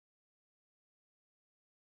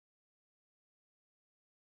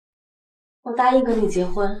我答应跟你结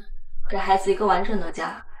婚，给孩子一个完整的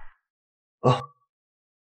家。啊。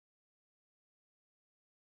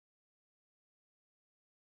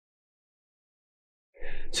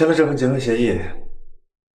签了这份结婚协议，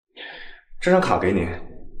这张卡给你，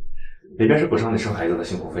里边是补偿你生孩子的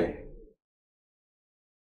辛苦费。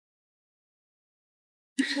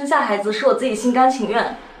生下孩子是我自己心甘情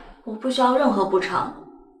愿，我不需要任何补偿。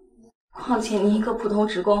况且你一个普通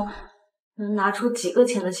职工，能拿出几个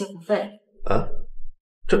钱的辛苦费？啊，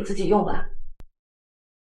这你自己用吧。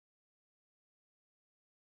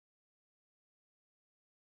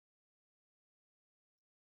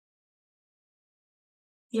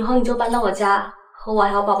以后你就搬到我家，和我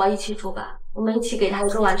还有宝宝一起住吧。我们一起给他一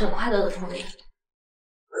个完整快乐的童年。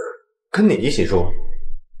跟你一起住？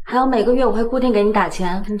还有每个月我会固定给你打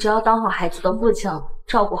钱，你只要当好孩子的父亲，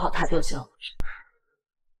照顾好他就行。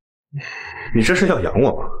你这是要养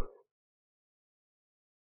我吗？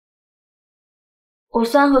我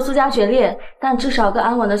虽然和苏家决裂，但至少有个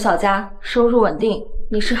安稳的小家，收入稳定。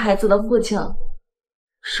你是孩子的父亲，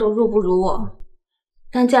收入不如我，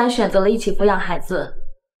但既然选择了一起抚养孩子，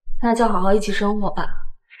那就好好一起生活吧。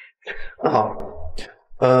那好，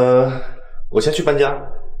我先去搬家，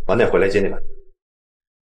晚点回来接你们。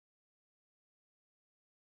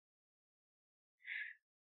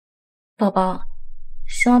宝宝，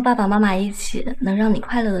希望爸爸妈妈一起能让你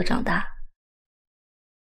快乐的长大。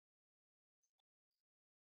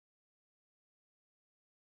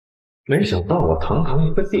没想到我堂堂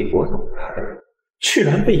一个帝国总裁，居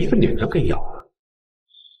然被一个女人给咬了，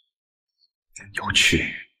真有趣。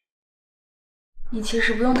你其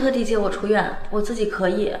实不用特地接我出院，我自己可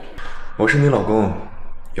以。我是你老公，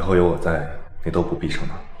以后有我在，你都不必承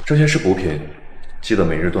担。这些是补品，记得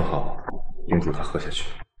每日炖好，叮嘱他喝下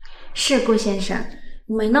去。是顾先生，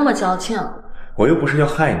没那么矫情。我又不是要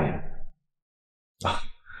害你啊，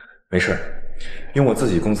没事，用我自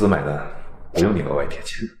己工资买的，不用你额外贴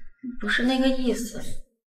钱。不是那个意思。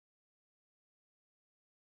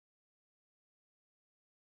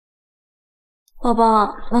宝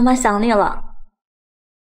宝，妈妈想你了。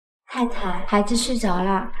太太，孩子睡着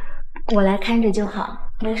了，我来看着就好。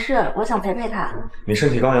没事，我想陪陪他。你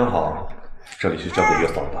身体刚养好，这里就交给月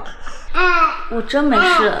嫂吧。我真没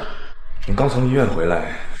事。你刚从医院回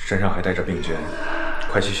来，身上还带着病菌，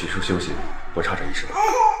快去洗漱休息，不差这一时吧。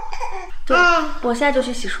对，我现在就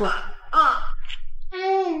去洗漱。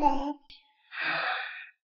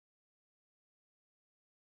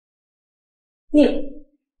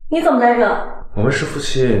你怎么在这？我们是夫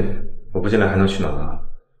妻，我不进来还能去哪呢？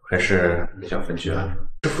还是你想分居啊？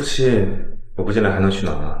是夫妻，我不进来还能去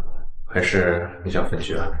哪呢？还是你想分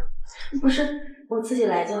居啊？不是，我自己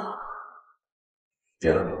来就好。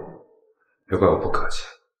别了，别怪我不客气。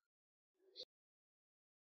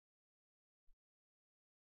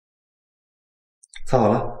擦好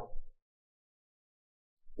了。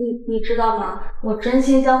你知道吗？我真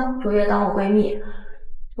心将竹月当我闺蜜，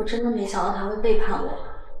我真的没想到她会背叛我。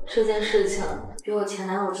这件事情比我前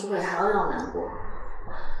男友出轨还要让我难过。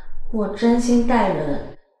我真心待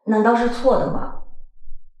人，难道是错的吗？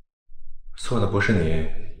错的不是你，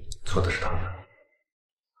错的是他们。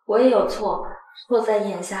我也有错，错在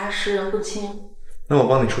眼瞎识人不清。那我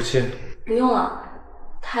帮你出气。不用了，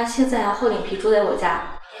他现在还厚脸皮住在我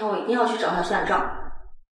家，明天我一定要去找他算账。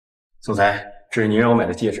总裁，这是您让我买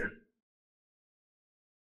的戒指，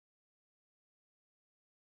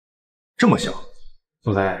这么小。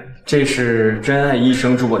总裁，这是真爱医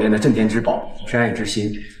生珠宝店的镇店之宝，真爱之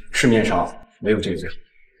心，市面上没有这个。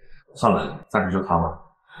算了，暂时就它吧。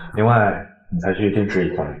另外，你再去定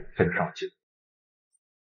制一款配得上的戒指。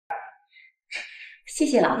谢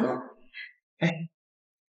谢老公。哎，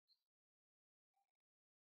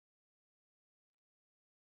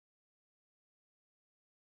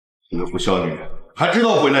这个不孝女还知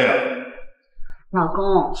道回来呀？老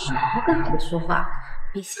公，好好跟孩子说话，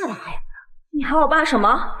别吓到孩子。你喊我爸什么？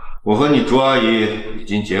我和你朱阿姨已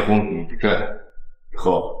经结婚领证，以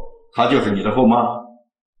后她就是你的后妈。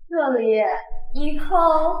这里以后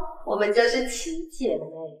我们就是亲姐妹。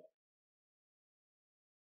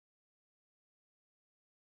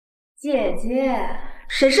姐姐，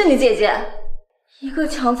谁是你姐姐？一个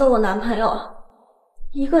抢走我男朋友，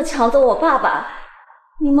一个抢走我爸爸，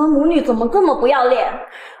你们母女怎么这么不要脸？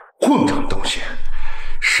混账东西！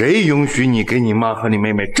谁允许你给你妈和你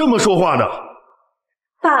妹妹这么说话的？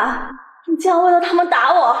爸，你竟然为了他们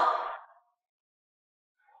打我！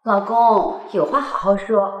老公，有话好好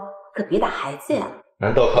说，可别打孩子呀。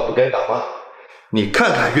难道他不该打吗？你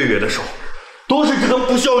看看月月的手，都是这个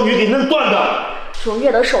不孝女给弄断的。竹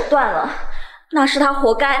月的手断了，那是他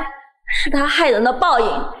活该，是他害人的报应。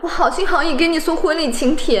我好心好意给你送婚礼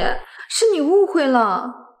请帖，是你误会了。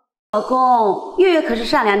老公，月月可是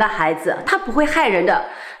善良的孩子，她不会害人的。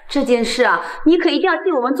这件事啊，你可一定要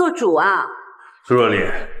替我们做主啊！苏若离，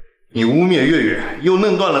你污蔑月月，又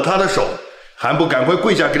弄断了她的手，还不赶快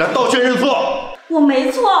跪下给她道歉认错？我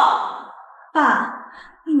没错，爸，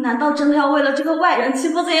你难道真的要为了这个外人欺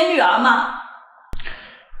负自己女儿吗？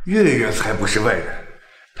月月才不是外人，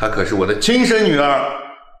她可是我的亲生女儿。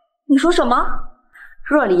你说什么？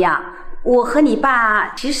若离呀，我和你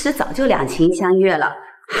爸其实早就两情相悦了，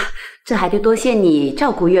这还得多谢你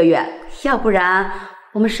照顾月月，要不然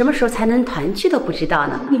我们什么时候才能团聚都不知道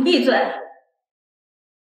呢。你闭嘴！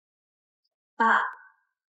爸，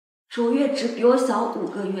卓越只比我小5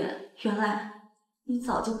个月，原来你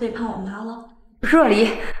早就背叛我妈了。若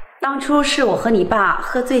离，当初是我和你爸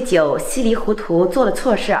喝醉酒稀里糊涂做了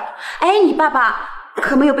错事，哎，你爸爸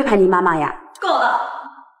可没有背叛你妈妈呀。够了，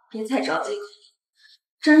别再找借口了，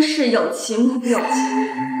真是有其母必有其母，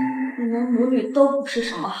你们母女都不是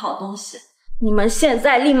什么好东西，你们现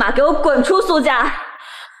在立马给我滚出苏家！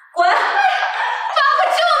滚！爸，我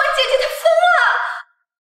救我们姐姐，她疯了！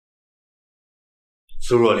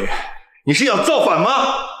苏若离，你是想造反吗？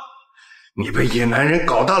你被野男人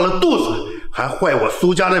搞大了肚子，还坏我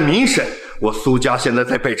苏家的名声，我苏家现在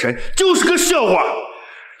在北城就是个笑话。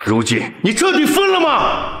如今你彻底疯了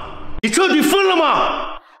吗？你彻底疯了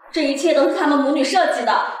吗？这一切都是他们母女设计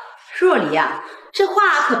的。若离呀，这话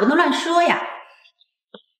可不能乱说呀。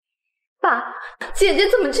爸，姐姐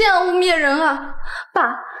怎么这样污蔑人啊？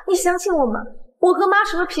爸，你相信我们，我和妈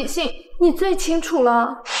什么脾性，你最清楚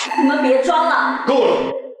了。你们别装了。够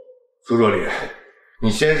了，苏若离，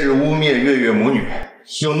你先是污蔑月月母女，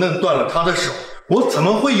又弄断了她的手，我怎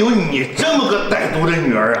么会有你这么个歹毒的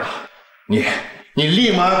女儿啊？你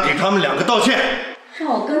立马给他们2个道歉。让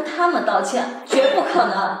我跟他们道歉，绝不可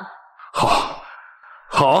能。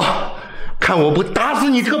好，看我不打死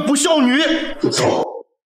你这个不孝女！走。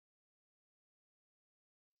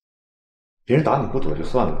别人打你不躲就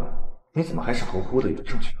算了，你怎么还傻乎乎的有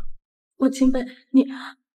证据呢？我清北，你别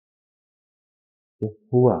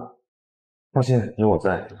哭啊！放心，有我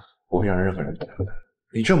在，不会让任何人逮捕的。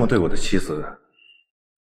你这么对我的妻子，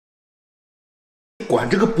管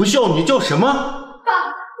这个不孝女叫什么？爸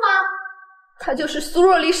妈，她就是苏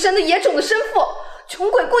若离生的野种的生父，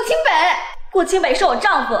穷鬼顾清北。顾清北是我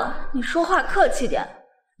丈夫，你说话客气点。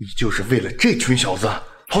你就是为了这群小子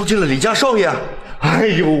抛弃了李家少爷？哎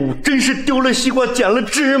呦，真是丢了西瓜捡了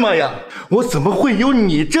芝麻呀！我怎么会有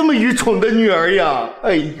你这么愚蠢的女儿呀？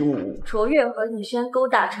哎呦，卓越和宇轩勾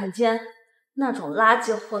搭成奸，那种垃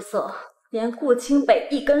圾货色，连顾清北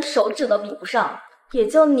一根手指都比不上，也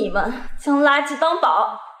就你们将垃圾当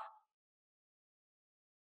宝。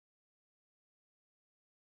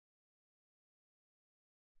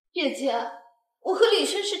姐姐，我和李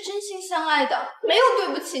轩是真心相爱的，没有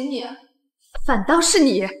对不起你，反倒是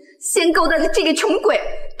你先勾搭了这个穷鬼，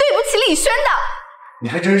对不起李轩的。你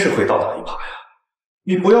还真是会倒打一耙呀！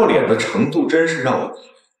你不要脸的程度真是让我……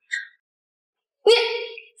你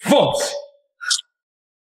放肆！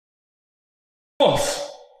放肆！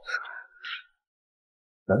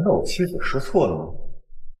难道我妻子说错了吗？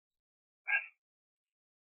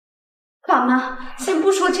爸妈，先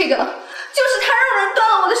不说这个了，就是他让人断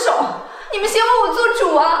了我的手，你们先为我做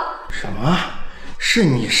主啊！什么？是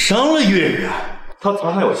你伤了月月？他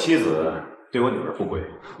残害我妻子，对我女儿不轨，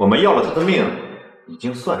我们要了他的命，已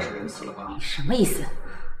经算是仁慈了吧？你什么意思？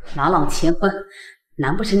朗朗乾坤，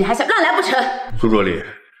难不成你还想乱来不成？苏若离，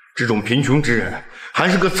这种贫穷之人还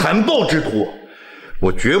是个残暴之徒，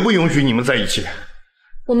我绝不允许你们在一起。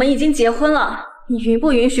我们已经结婚了，你允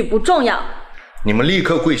不允许不重要。你们立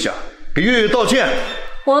刻跪下，给月月道歉。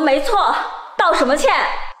我们没错，道什么歉？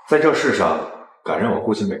在这世上，敢让我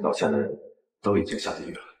顾清北道歉的人，都已经下地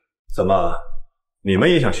狱了。怎么，你们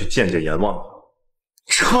也想去见见阎王？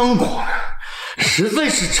猖狂呀，实在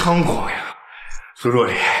是猖狂呀！苏若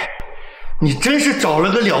离，你真是找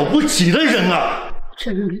了个了不起的人啊！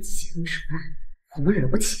这让人岂能什么？我们惹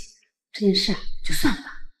不起，这件事就算了吧。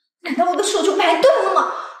难道我的手就白动了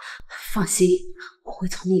吗？放心，我会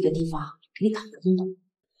从那个地方给你讨公道。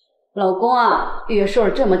老公啊，月月受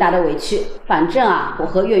了这么大的委屈，反正啊，我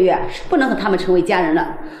和月月是不能和他们成为家人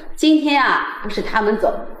的。今天啊，不是他们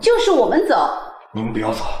走，就是我们走。你们不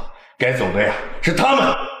要走，该走的呀是他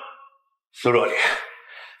们。苏若离，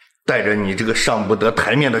带着你这个上不得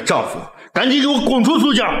台面的丈夫，赶紧给我滚出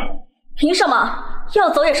苏家！凭什么？要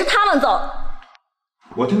走也是他们走。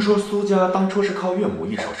我听说苏家当初是靠岳母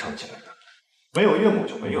一手撑起来的，没有岳母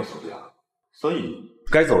就没有苏家，所以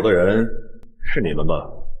该走的人是你们吧？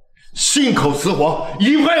信口雌黄，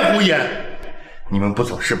一派胡言！你们不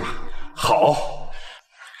走是吧？好，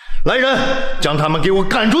来人，将他们给我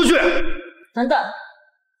赶出去！等等，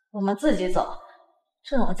我们自己走。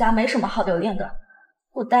这种家没什么好留恋的，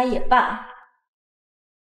不待也罢。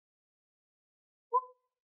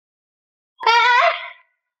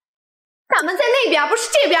大门在那边，不是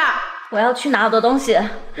这边。我要去拿我的东西，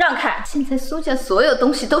让开！现在苏家所有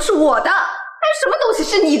东西都是我的，还有什么东西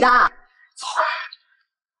是你的？走！哎，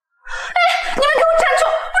你们给我站住，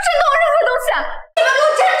不准动我任何东西！你们给我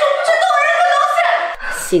站住，不准动我任何东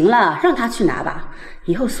西！行了，让他去拿吧，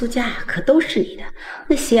以后苏家可都是你的，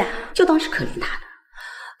那些啊就当是可怜他的。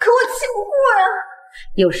可我气不过呀！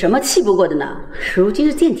有什么气不过的呢？如今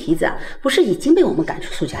是贱蹄子，不是已经被我们赶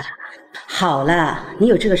出苏家了？好了，你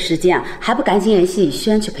有这个时间啊，还不赶紧联系李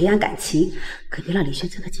轩去培养感情，可别让李轩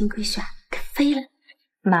这个金龟婿给飞了。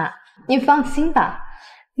妈，你放心吧，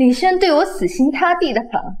李轩对我死心塌地的很，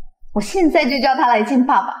我现在就叫他来见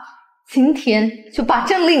爸爸，今天就把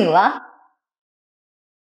证领了。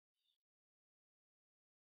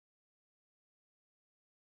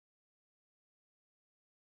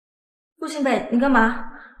陆清北，你干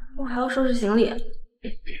嘛？我还要收拾行李。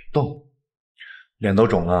别动，脸都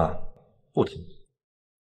肿了，不听。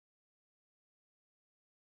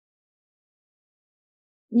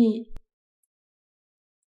你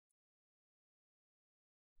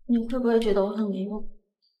会不会觉得我很没用？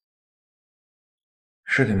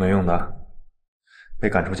是挺没用的，被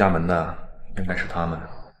赶出家门的应该是他们。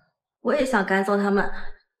我也想赶走他们，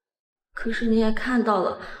可是你也看到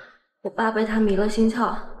了，我爸被他迷了心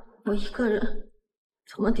窍。我一个人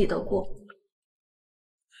怎么抵得过？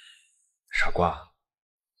傻瓜，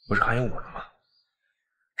不是还有我呢吗？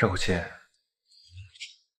这口气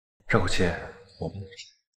我不能吃。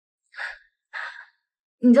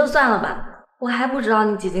你就算了吧，我还不知道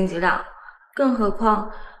你几斤几两，更何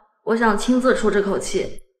况我想亲自出这口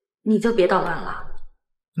气，你就别捣乱了。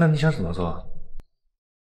那你想怎么做？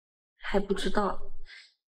还不知道，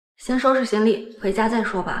先收拾行李回家再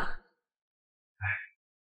说吧。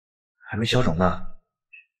还没消肿呢。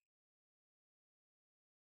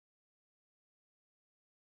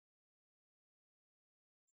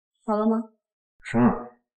好了吗？是啊。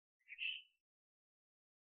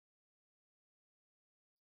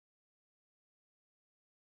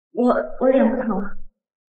我脸不疼了。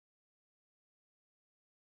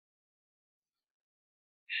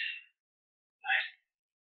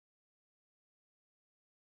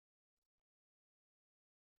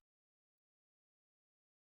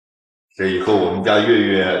这以后我们家月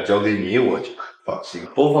月交给你，我就放心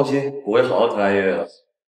了。不放心，我会好好疼爱月月的。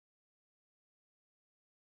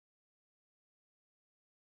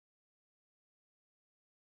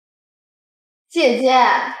姐姐，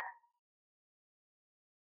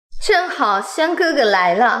正好轩哥哥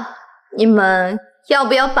来了，你们要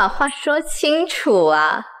不要把话说清楚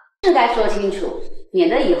啊？是该说清楚，免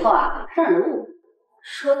得以后啊让人误会。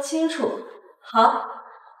说清楚。好，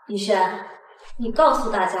李轩，你告诉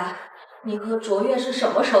大家，你和卓越是什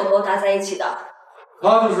么时候勾搭在一起的？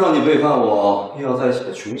他就是让你背叛我，硬要在一起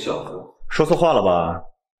的穷小子。说错话了吧？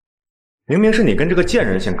明明是你跟这个贱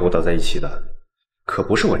人先勾搭在一起的，可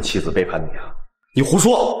不是我妻子背叛你啊！你胡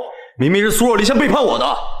说！明明是苏若离先背叛我的。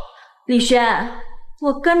李轩，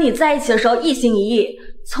我跟你在一起的时候一心一意，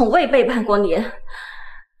从未背叛过你。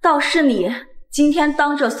倒是你今天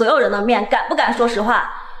当着所有人的面，敢不敢说实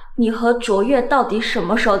话？你和卓越到底什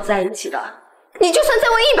么时候在一起的？你就算再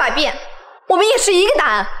问100遍，我们也是一个答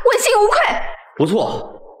案，问心无愧。不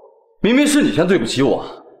错，明明是你先对不起我，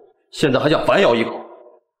现在还想反咬一口。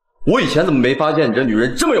我以前怎么没发现你这女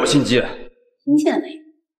人这么有心机？听见了没？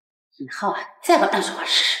以后啊，再把淡水话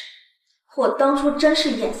试试。我当初真是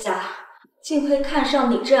眼瞎，竟会看上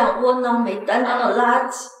你这样窝囊没担当的垃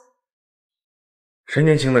圾。谁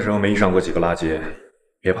年轻的时候没遇上过几个垃圾？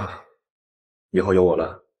别怕，以后有我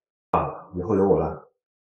了。以后有我了。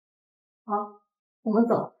好，我们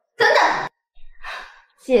走。等等，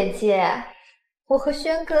姐姐，我和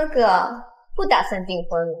轩哥哥不打算订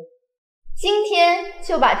婚了，今天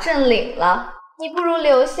就把证领了。你不如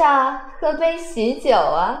留下喝杯喜酒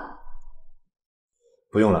啊。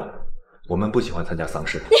不用了，我们不喜欢参加丧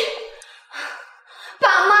事。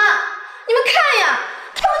爸妈，你们看呀，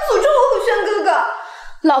他们诅咒我和轩哥哥。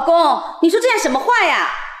老公，你说这样什么话呀？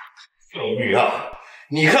小雨啊，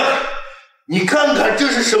你看看这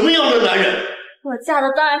是什么样的男人？我嫁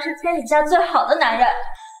的当然是天底下最好的男人。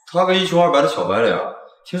他个一穷二白的小白脸，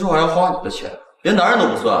听说还要花你的钱，连男人都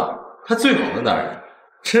不算，还最好的男人，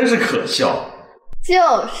真是可笑。就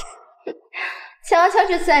是，悄悄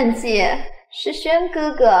去算计，是轩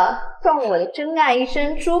哥哥送我的真爱一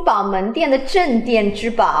生珠宝门店的镇店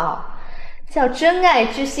之宝，叫真爱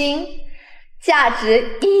之心，价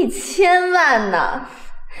值1000万呢。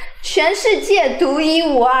全世界独一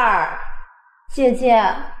无二。姐姐，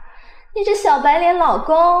你这小白脸老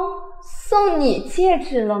公送你戒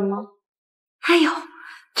指了吗？哎呦，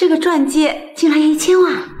这个钻戒竟然要1000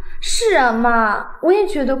万！是啊妈，我也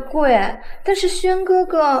觉得贵，但是轩哥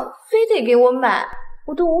哥非得给我买，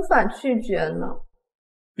我都无法拒绝呢。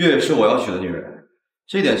月月是我要娶的女人，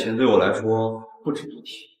这点钱对我来说不值一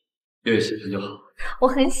提，月月喜欢就好。我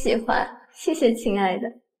很喜欢，谢谢亲爱的。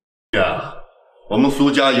呀，我们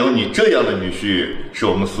苏家有你这样的女婿，是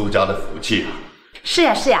我们苏家的福气啊。是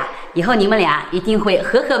呀是呀，以后你们俩一定会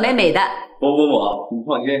和和美美的。不，你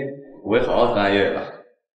放心，我会好好疼爱月月的。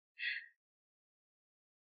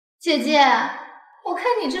姐姐，我看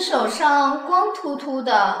你这手上光秃秃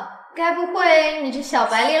的，该不会你这小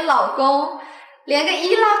白脸老公连个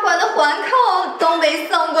易拉罐的环扣都没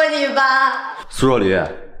送过你吧？苏若离，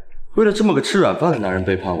为了这么个吃软饭的男人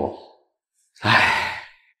背叛我，唉，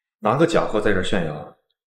拿个假货在这炫耀，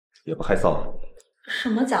也不害臊。什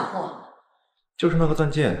么假货？就是那个钻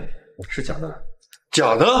戒是假的。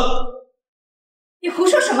假的？你胡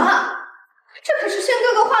说什么？这可是轩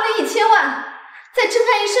哥哥花了1000万在真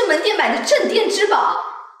爱医生门店买的镇店之宝，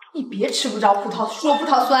你别吃不着葡萄说葡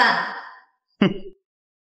萄酸。哼，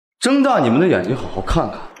睁大你们的眼睛好好看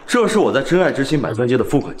看，这是我在真爱之心买钻戒的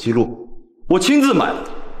付款记录，我亲自买的，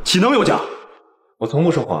岂能有假？我从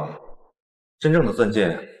不说谎，真正的钻戒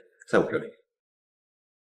在我这里。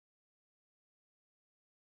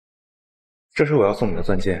这是我要送你的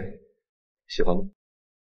钻戒，喜欢吗？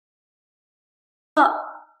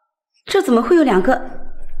这怎么会有2个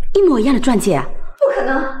一模一样的钻戒啊？不可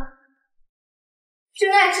能！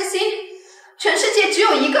真爱之心，全世界只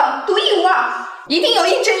有一个，独一无二，一定有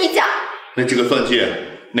一真一假。那这个钻戒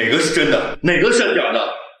哪个是真的，哪个是假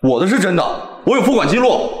的？我的是真的，我有付款记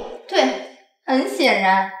录。对，很显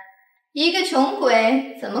然，一个穷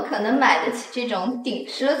鬼怎么可能买得起这种顶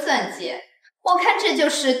奢钻戒？我看这就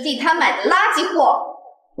是地摊买的垃圾货。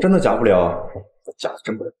真的假不了，假的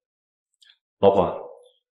真不了。老婆，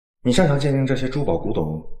你擅长鉴定这些珠宝古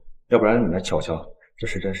董，要不然你来瞧瞧这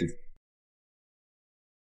是真是假。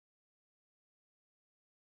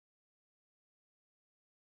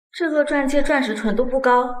这个钻戒钻石纯度不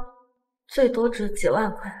高，最多值几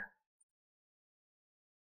万块。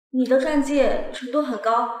你的钻戒纯度很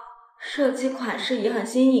高，设计款式也很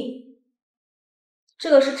新颖，这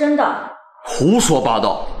个是真的。胡说八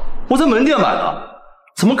道！我在门店买的，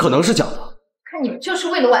怎么可能是假的？看你们就是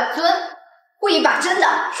为了挽尊，故意把真的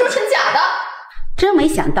说成假的。真没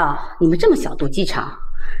想到你们这么小肚鸡肠，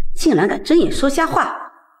竟然敢睁眼说瞎话。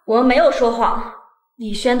我们没有说谎，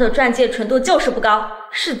李轩的钻戒纯度就是不高，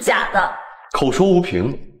是假的。口说无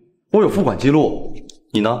凭，我有付款记录，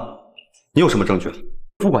你呢？你有什么证据？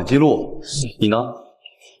付款记录，你呢？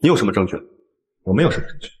你有什么证据？我没有什么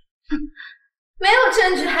证据。没有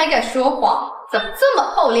证据还敢说谎，怎么这么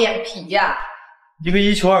厚脸皮呀？一个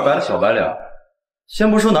1穷2白的小白脸，先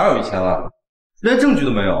不说哪有1000万，连证据都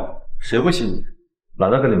没有，谁会信你？懒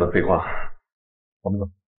得跟你们废话，我们走。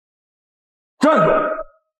站住！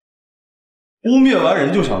污蔑完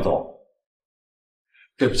人就想走？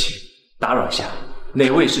对不起，打扰一下，哪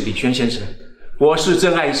位是李轩先生？我是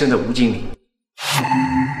真爱医生的吴经理。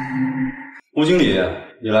吴经理，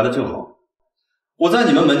你来的正好。我在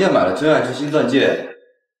你们门店买了真爱之心钻戒，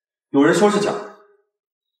有人说是假的，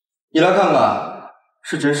你来看看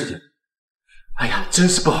是真是假。哎呀，真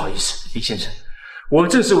是不好意思，李先生，我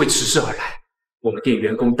正是为此事而来。我们店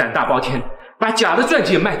员工胆大包天，把假的钻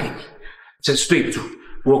戒卖给你，真是对不住。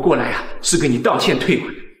我过来啊，是给你道歉退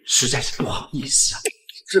款，实在是不好意思啊。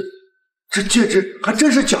这戒指还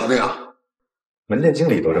真是假的呀！门店经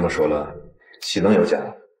理都这么说了，岂能有假？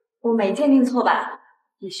我没鉴定错吧，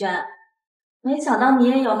李轩？没想到你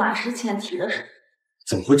也有马失前蹄的事。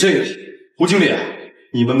怎么会这样？吴经理，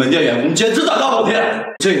你们门店员工简直胆大包天！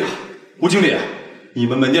这样，吴经理，你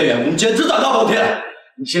们门店员工简直胆大包天！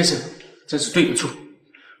李先生，真是对不住，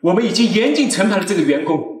我们已经严禁惩罚了这个员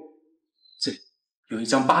工。这里有一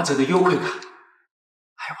张8折的优惠卡，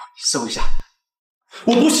还望你收一下。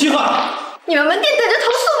我不稀罕！你们门店等着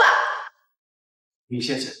投诉吧！李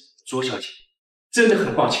先生、卓小姐，真的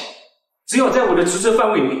很抱歉，只要在我的职责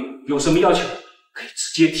范围内，有什么要求可以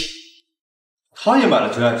直接提。他也买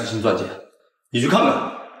了真爱之心钻戒，你去看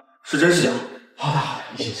看是真是假。好的，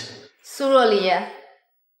李先生。苏若离，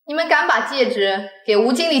你们敢把戒指给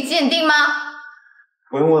吴经理鉴定吗？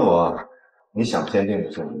不用问我，你想鉴定就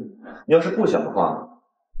鉴定，你要是不想的话，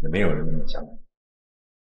也没有人那么想。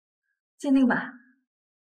鉴定吧。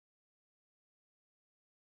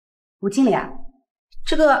吴经理啊，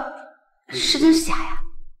这个是真是假呀？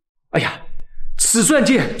哎呀，此钻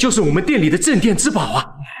戒就是我们店里的镇店之宝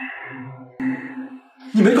啊！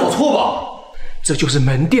你没搞错吧？这就是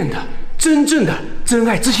门店的真正的真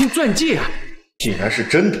爱之心钻戒啊！竟然是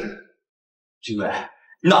真的！经理，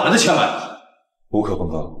你哪来的钱买的？无可奉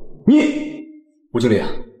告。你，吴经理，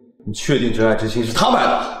你确定真爱之心是他买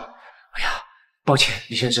的？哎呀，抱歉，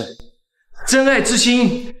李先生，真爱之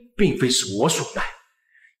心并非是我所买，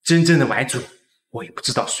真正的买主我也不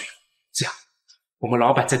知道谁。这样，我们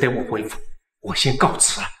老板在等我回复，我先告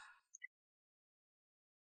辞了。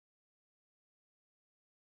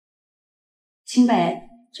清北，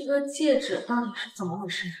这个戒指到底是怎么回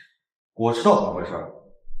事？我知道怎么回事，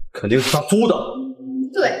肯定是他租的。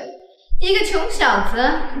对，一个穷小子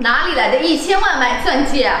哪里来的1000万买钻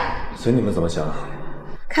戒啊？随你们怎么想。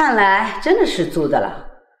看来真的是租的了。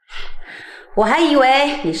我还以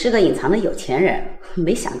为你是个隐藏的有钱人，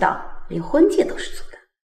没想到连婚戒都是租的。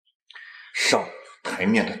上台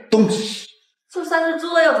面的东西！就算是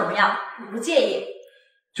租了又怎么样？你不介意？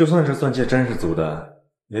就算是钻戒真是租的，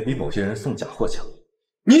也比某些人送假货强。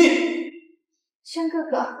你，轩哥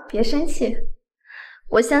哥，别生气，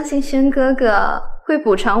我相信轩哥哥会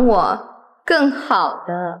补偿我更好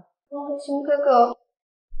的。轩哥哥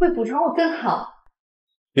会补偿我更好。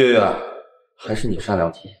月月，还是你善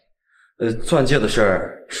良点。钻戒的事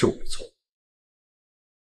儿是我的错。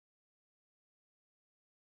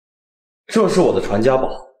这是我的传家宝，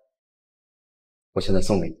我现在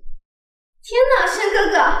送给你。天哪，轩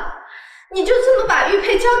哥哥，你就这么把玉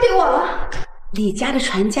佩交给我了？李家的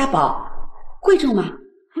传家宝贵重吗？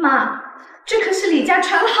妈，这可是李家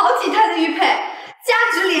传了好几胎的玉佩，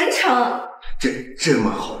价值连城。这么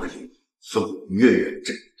好的礼物送月月，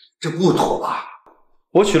这不妥吧？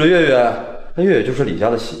我娶了月月，那月月就是李家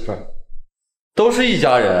的媳妇儿，都是一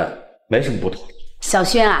家人，没什么不妥。小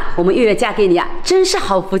轩啊，我们月月嫁给你啊，真是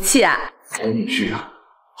好福气啊！好女婿啊，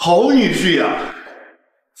好女婿啊！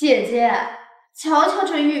姐姐，瞧瞧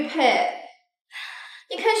这玉佩，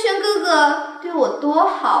你看轩哥哥对我多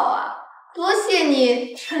好啊！多谢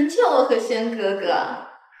你成就我和轩哥哥。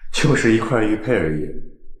就是一块玉佩而已，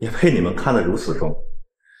也被你们看得如此重，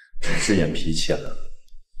真是眼皮浅了。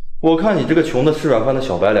我看你这个穷的吃软饭的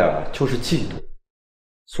小白脸啊，就是嫉妒。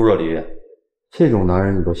苏若离，这种男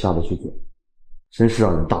人你都下得去嘴，真是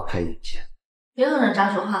让人大开眼界。别和人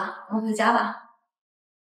渣说话，我们回家吧。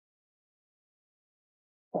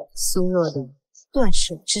苏若离，断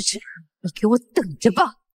手之耻，你给我等着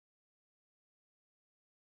吧！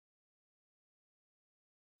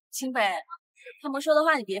清北，他们说的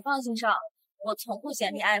话你别放心上，我从不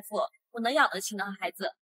嫌贫爱富，我能养得起那孩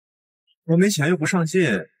子。我没钱又不上进，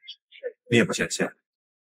你也不嫌弃？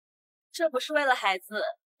这不是为了孩子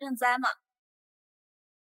认栽吗？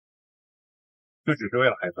就只是为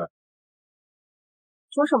了孩子？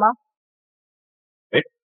说什么？哎，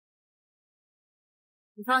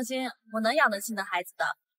你放心，我能养得起那孩子的。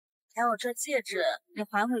还有这戒指，你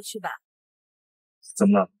还回去吧。怎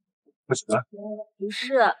么了？不行了？不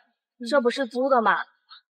是，这不是租的吗？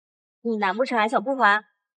你难不成还想不还？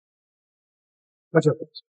那就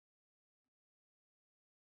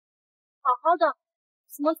好好的，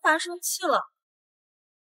怎么突然生气了？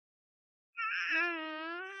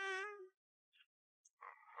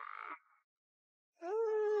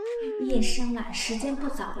夜深了，时间不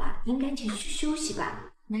早了，应该去休息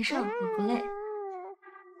吧。没事，我不累。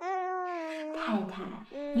太太，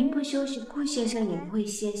您不休息，顾先生也不会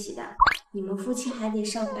歇息的。你们夫妻还得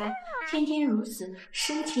上班，天天如此，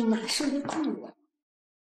身体哪受得住啊？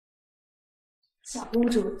小公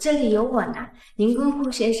主，这里有我呢。您跟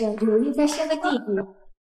顾先生努力再生个弟弟。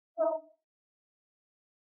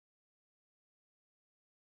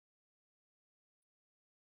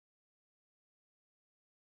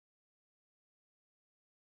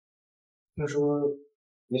听说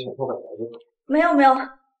你想做个孩子？没有没有，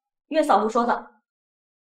月嫂胡说的。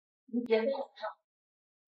你别跟我上。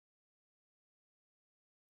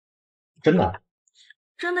真的？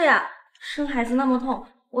真的呀，生孩子那么痛，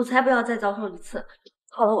我才不要再遭受一次。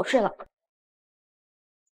好了，我睡了。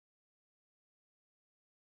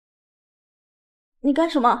你干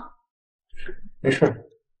什么？没事，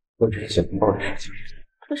我只是想抱着你。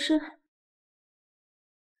可是，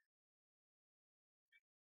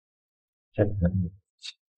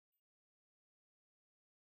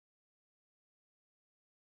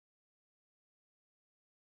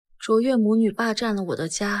卓越母女霸占了我的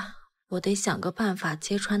家，我得想个办法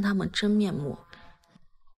揭穿他们真面目。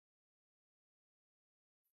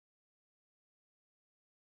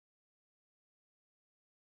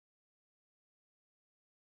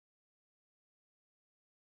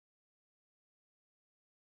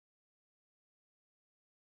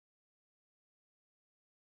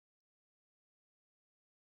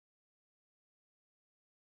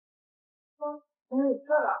我有事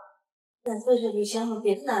了，但费着你先和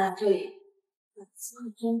别的男来这里，胆子可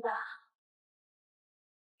真大。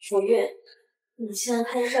楚月，你现在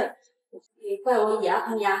摊事儿，别怪我以牙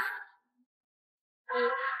还牙。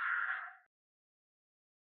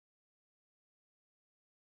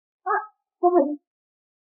不好意思。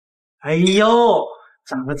哎呦，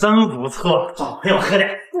长得真不错，走，陪我喝点。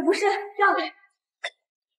我不是让给。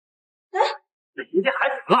人家还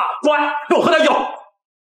怎么了？乖，陪我喝点酒。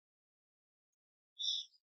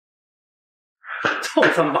臭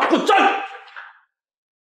三八，给我站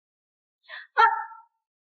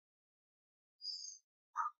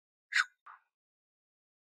住！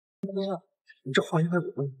你这话应该我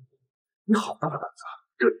问你，你好大的胆子，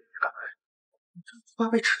这里干嘛？你这发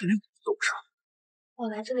白吃的连狗都不是。我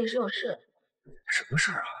来这里是有事。什么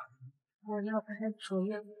事啊？我要拍卓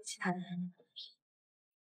越其他的人。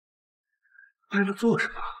拍了做什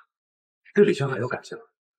么？这里向还有感情？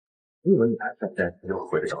你以为你还在在就会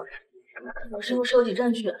回来找你？我是要收集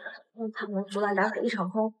证据，让他们竹篮打水一场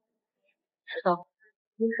空。知道？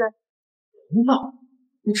医生。胡闹！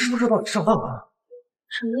你知不知道你上当了？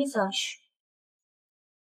什么意思啊？嘘。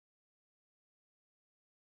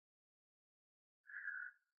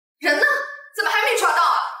人呢？怎么还没抓到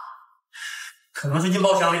啊？可能是阴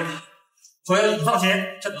包箱里的。所以你放心，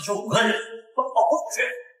这都是我的人，我保护你。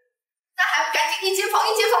那还不赶紧一间房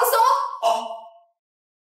一间房搜？好。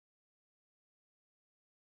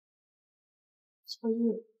所以，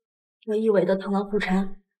我以为的螳螂捕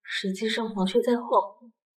蝉，实际上黄雀在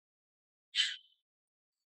后。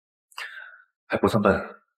还不算笨，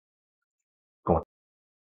跟我。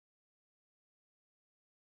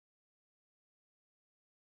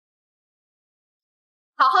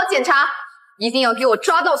好好检查，一定要给我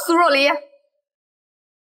抓到苏若离。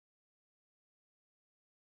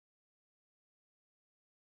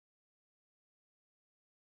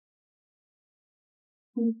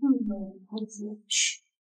嘘，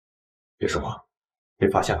别说话，被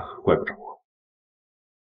发现了，怪不着我。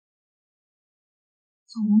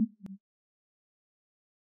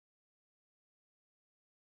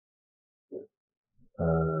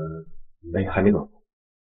还没暖和。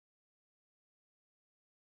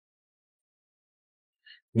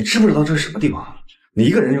你知不知道这是什么地方？你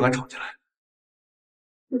一个人就敢闯进来？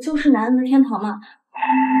不就是男人的天堂吗？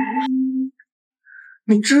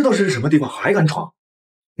你知道这是什么地方还敢闯？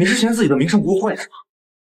你是嫌自己的名声不够坏是吗？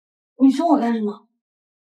你凶我干什么？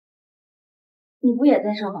你不也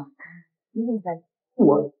在这吗？你怎么在？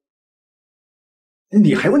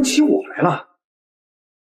你还问起我来了？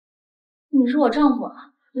你是我丈夫，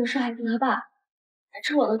也是孩子他爸，来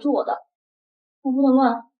吃我的住我的，我不能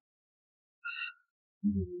乱。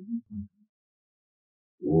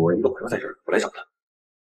我一个朋友在这儿，我来找他。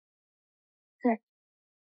对。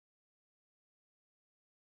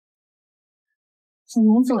怎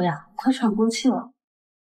么走呀？快喘不过气了。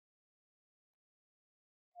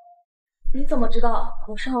你怎么知道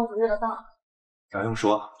我上了卓越的当？不用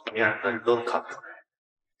说，明眼人都能看得出来。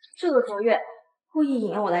这个卓越故意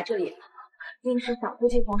引诱我来这里，硬是想夫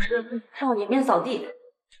妻同事，让我颜面扫地。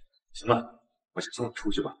行了，我先送你出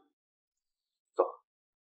去吧。走。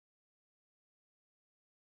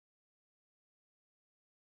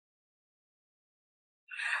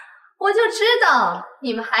我就知道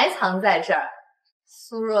你们还藏在这儿，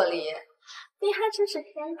苏若离，你还真是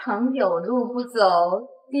天堂有路不走，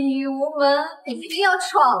地狱无门，你一定要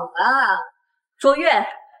闯啊！卓越，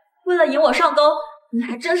为了引我上钩，你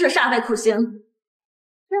还真是煞费苦心。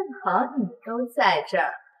正好你都在这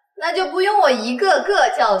儿，那就不用我一个个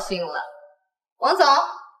教训了。王总，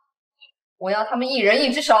我要他们一人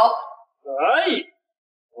一只手。可以，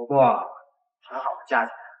不过谈好的价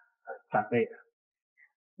钱翻倍的。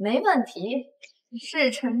没问题，事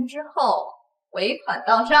成之后尾款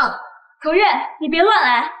到账。卓越，你别乱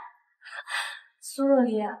来。苏若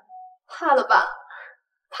离，怕了吧？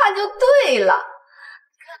怕就对了。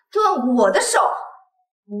断我的手，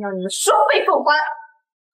要你们双倍奉还。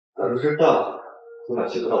胆子真大，总敢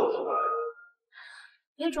骑不到我头上来。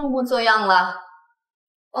别装模作样了，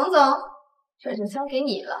王总，这就交给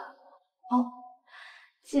你了。哦，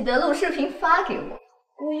记得录视频发给我，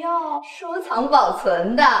我要收藏保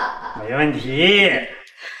存的。没问题。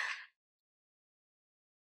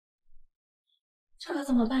这可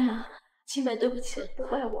怎么办呀？清北，对不起，都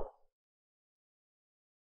怪我。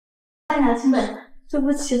哎呀，清北，对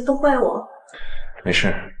不起，都怪我。没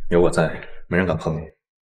事，有我在，没人敢碰你。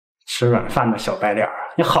吃软饭的小白脸，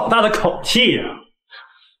你好大的口气呀！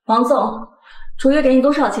王总，卓越给你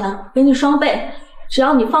多少钱？给你双倍，只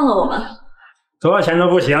要你放了我们。多少钱都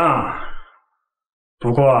不行。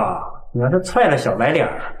不过你要是踹了小白脸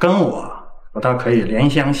跟我，我倒可以怜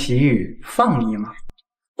香惜玉，放你吗？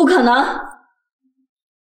不可能！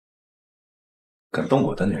敢动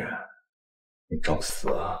我的女人，你找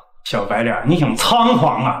死啊！小白脸，你挺猖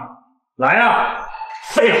狂啊！来啊，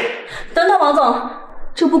废了！等等，王总，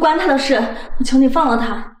这不关他的事，我求你放了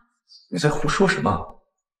他。你在胡说什么？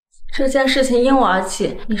这件事情因我而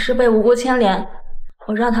起，你是被无辜牵连，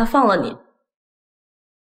我让他放了你。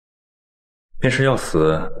便是要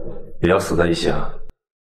死，也要死在一起啊！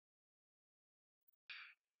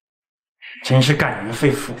真是感人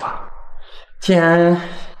肺腑啊！既然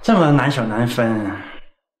这么难舍难分，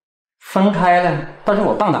分开了，倒是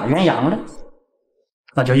我棒打鸳鸯了，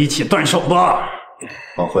那就一起断手吧。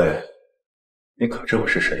王慧，你可知我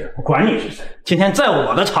是谁呀？我管你是谁，今天在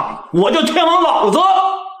我的场，我就天王老子！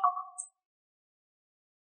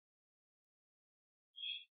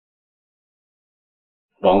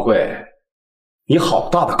王慧，你好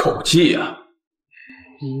大的口气呀！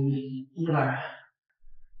大人，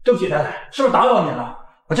对不起，太太，是不是打扰您了？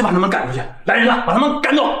我就把他们赶出去。来人了，把他们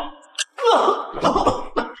赶走！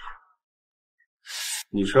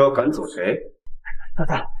你说要赶走谁？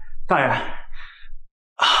大人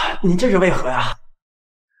啊，您这是为何呀？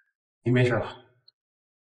你没事吧？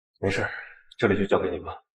没事，这里就交给你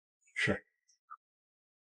吧。是。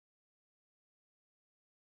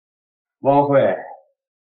汪慧，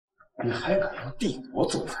你还敢要帝国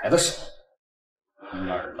总裁的手？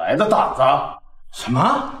哪儿来的胆子？什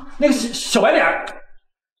么？那个小白脸，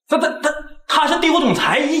他是帝国总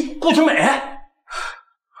裁顾春美。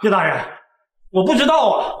叶大人，我不知道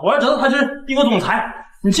啊！我要知道他是帝国总裁，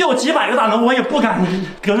你借我几百个大能，我也不敢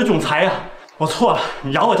得罪总裁呀！我错了，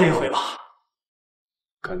你饶我这一回吧。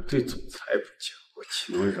敢对总裁不敬，我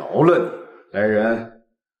岂能饶了你？来人，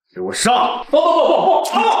给我上！不！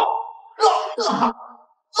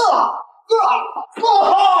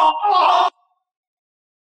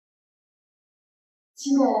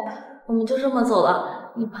七伟，我们就这么走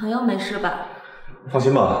了，你朋友没事吧？放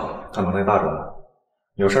心吧，他能耐大着呢。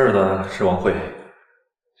有事儿的是王慧。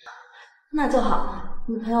那就好，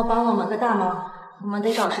你朋友帮了我们个大忙，我们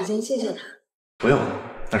得找时间谢谢他。不用，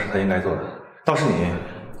那是他应该做的。倒是你，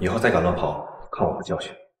以后再敢乱跑，看我的教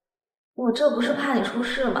训。我这不是怕你出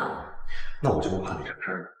事吗？那我就不怕你成事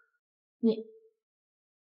儿了。你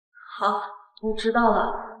好，我知道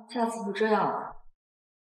了，下次不这样了。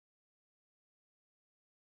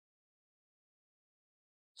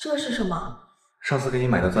这是什么？上次给你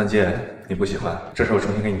买的钻戒你不喜欢，这是我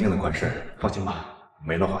重新给你订的款式，放心吧，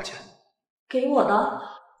没乱花钱。给我的？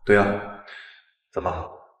对呀，怎么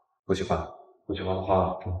不喜欢？不喜欢的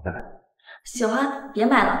话再来。喜欢，别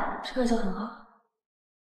买了，这个就很好。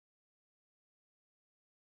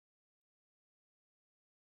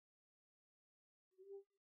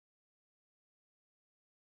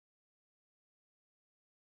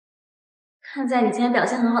看在你今天表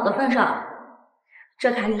现很好的份上，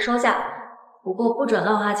这卡你收下，不过不准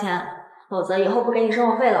乱花钱，否则以后不给你生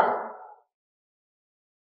活费了。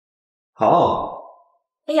好。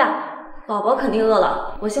哎呀，宝宝肯定饿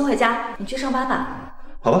了，我先回家，你去上班吧。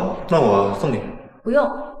好吧，那我送你。不用，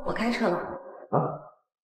我开车了。啊？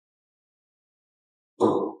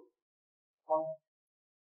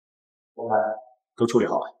都处理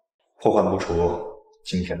好了。祸患不除，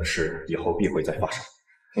今天的事以后必会再发生。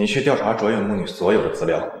你去调查卓越母女所有的资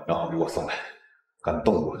料，然后给我送来。敢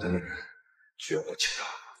动我的女人，绝无轻饶。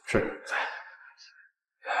是。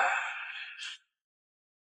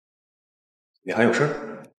你还有事？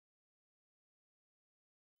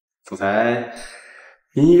总裁，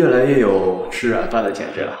您越来越有吃软饭的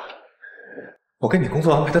潜质了。我给你工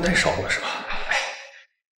作安排的太少了，是吧？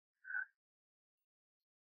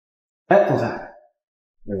哎，总裁，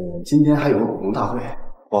今天还有个股东大会，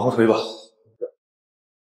往后推吧。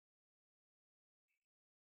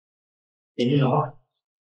你好，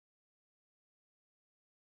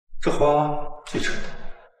这花谁吃的？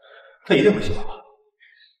他一定会喜欢吧？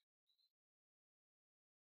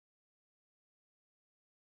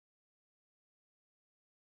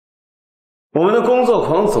我们的工作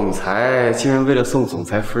狂总裁竟然为了送总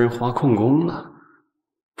裁夫人花旷工了，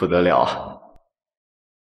不得了啊！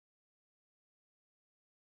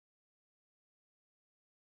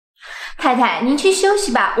太太，您去休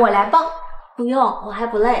息吧，我来抱。不用，我还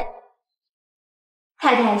不累。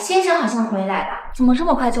太太，先生好像回来了。怎么这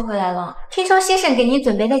么快就回来了？听说先生给您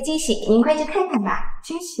准备了惊喜，您快去看看吧。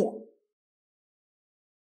惊喜？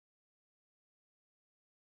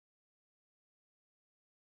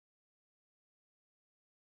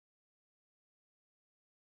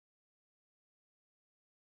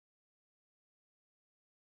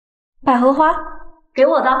百合花，给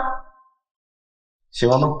我的。喜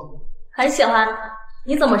欢吗？很喜欢。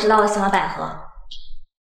你怎么知道我喜欢百合？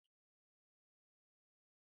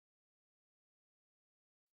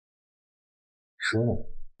说，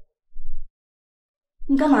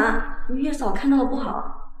你干嘛？你月嫂看到了不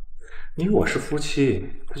好。你我是夫妻，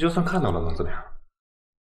他就算看到了能怎么样？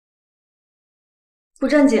不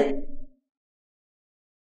正经。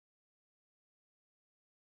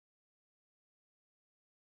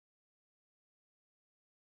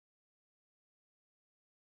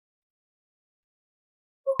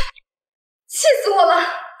气死我了！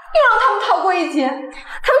又让他们逃过一劫，他们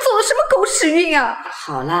走的什么狗屎运啊！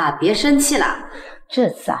好啦，别生气了，这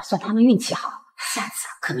次啊算他们运气好，下次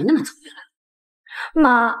啊可没那么走运了。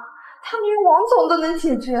妈，他们连王总都能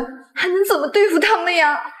解决，还能怎么对付他们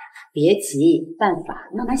呀？别急，办法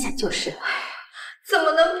慢慢想就是。怎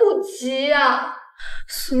么能不急呀？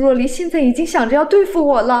苏若离现在已经想着要对付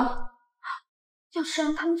我了，要是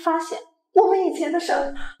让他们发现我们以前的事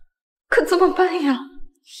儿，可怎么办呀？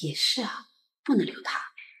也是啊，不能留他，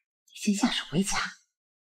得先下手为强。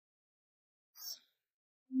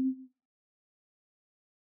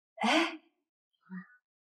哎，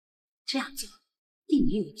这样做定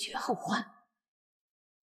没有绝后患。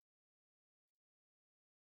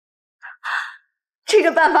这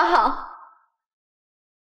个办法好。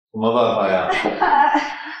什么办法呀？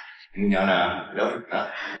你娘俩聊什么呢？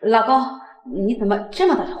老公，你怎么这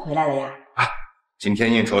么早就回来了呀？今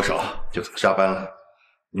天应酬少，就早下班了。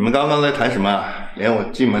你们刚刚在谈什么？连我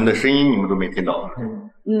进门的声音你们都没听到。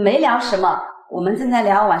没聊什么，我们正在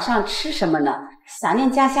聊晚上吃什么呢。想念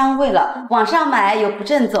家乡味了，网上买又不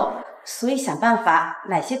正宗，所以想办法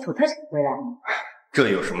买些土特产回来。这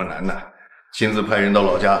有什么难的？亲自派人到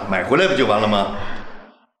老家买回来不就完了吗？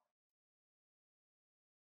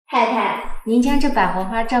太太，您将这百合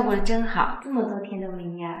花照顾得真好，这么多天都没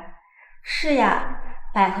蔫。是呀，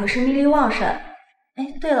百合是魅力旺盛。哎，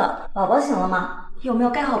对了，宝宝醒了吗？有没有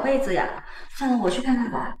盖好被子呀？算了，我去看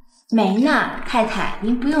看吧。没呢，太太，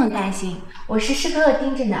您不用担心，我时时刻刻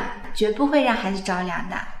盯着呢，绝不会让孩子着凉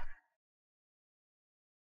的。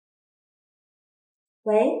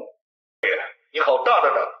喂，你好大的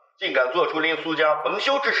胆，竟敢做出令苏家蒙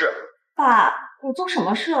羞之事！爸，我做什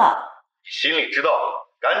么事了？你心里知道，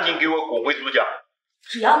赶紧给我滚回苏家！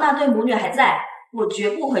只要那对母女还在，我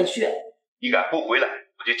绝不回去。你敢不回来，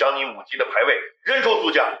我就将你母亲的牌位扔出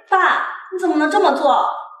苏家！爸，你怎么能这么做？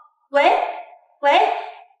喂，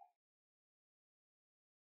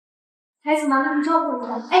孩子麻烦你照顾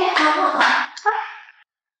我。哎，好。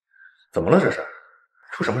怎么了这是？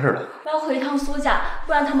出什么事了？我要回一趟苏家，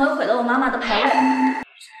不然他们会毁了我妈妈的牌位。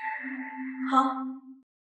好。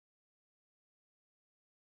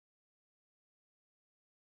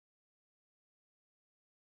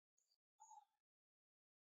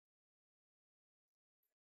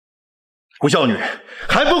不孝女，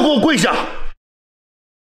还不给我跪下！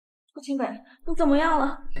顾清北，你怎么样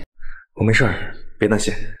了？我没事儿，别担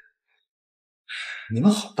心。你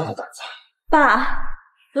们好大的胆子！爸，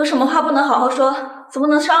有什么话不能好好说，怎么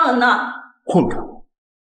能伤人呢？混账！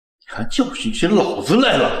你还教训起老子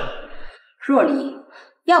来了！若离，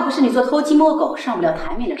要不是你做偷鸡摸狗上不了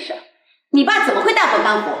台面的事，你爸怎么会大火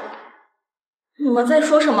干活？你们在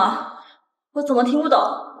说什么？我怎么听不懂？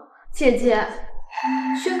姐姐，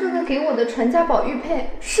轩哥哥给我的传家宝玉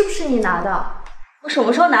佩是不是你拿的？我什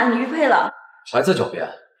么时候拿你玉佩了？还在狡辩？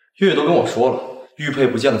月月都跟我说了，玉佩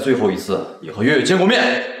不见的最后一次也和月月见过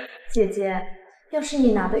面。姐姐，要是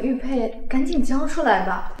你拿的玉佩，赶紧交出来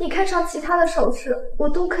吧。你看上其他的首饰，我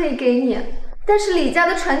都可以给你，但是李家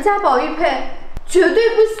的传家宝玉佩绝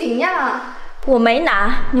对不行呀！我没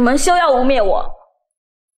拿，你们休要污蔑我！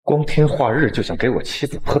光天化日就想给我妻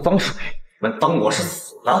子泼脏水，你们当我是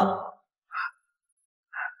死了？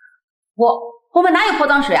我们哪有泼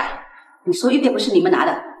脏水啊？你说玉佩不是你们拿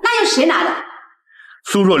的，那又是谁拿的？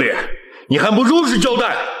苏若离，你还不如实交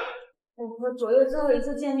代！我和卓越最后一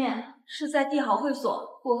次见面是在帝豪会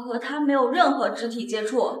所，我和他没有任何肢体接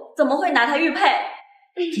触，怎么会拿他玉佩？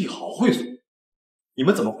帝豪会所？你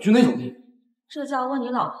们怎么会去那种地方？这就要问你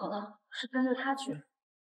老婆了，是跟着他去。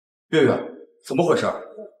月月，怎么回事？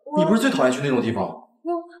你不是最讨厌去那种地方？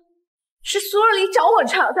是苏若离找我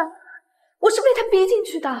茬的，我是被他逼进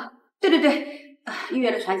去的。对，月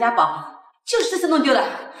月的传家宝就是这次弄丢的。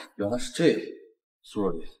原来是这样，苏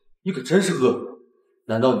若离，你可真是恶毒！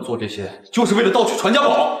难道你做这些就是为了盗取传家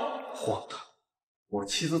宝？荒唐！我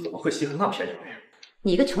妻子怎么会稀罕那便宜玩意儿？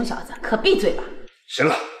你个穷小子，可闭嘴吧！行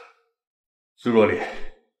了，苏若离，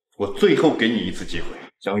我最后给你一次机会，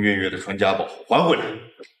将月月的传家宝还回来，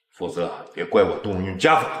否则别怪我动用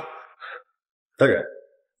家法。大人，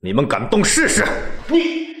你们敢动试试？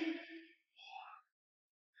你，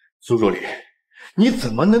苏若离，你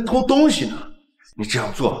怎么能偷东西呢？你这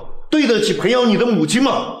样做对得起培养你的母亲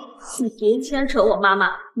吗？你别牵扯我妈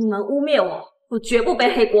妈，你们污蔑我，我绝不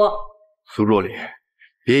背黑锅。苏若离，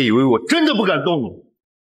别以为我真的不敢动你，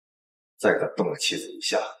再敢动了妻子一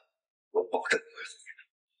下，我保证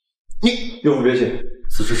你岳父别急，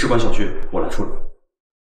此事事关小区，我来处理。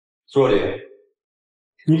苏若离，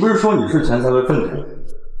你不是说你是钱财为粪土，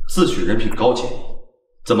自诩人品高洁，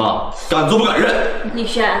怎么敢做不敢认？李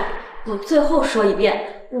轩，我最后说一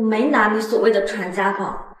遍，我没拿你所谓的传家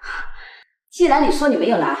宝。既然你说你没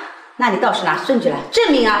有拿，那你倒是拿证据来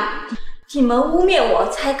证明啊！你们污蔑我，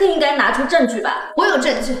才更应该拿出证据吧？我有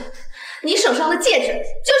证据，你手上的戒指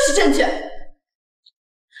就是证据。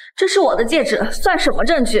这是我的戒指，算什么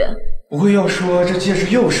证据？不会要说这戒指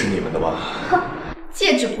又是你们的吧？哼，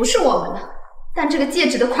戒指不是我们的，但这个戒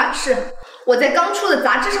指的款式，我在刚出的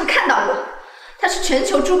杂志上看到过，它是全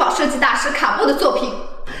球珠宝设计大师卡布的作品。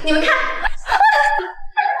你们看，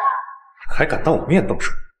还敢当我面动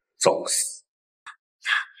手，找死！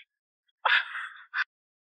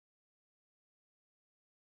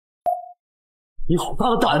你好大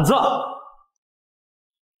的胆子！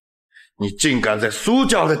你竟敢在苏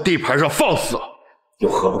家的地盘上放肆！有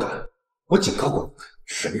何不敢？我警告过你们，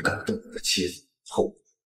谁敢动我的妻子，后果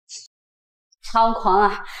猖狂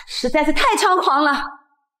啊，实在是太猖狂了！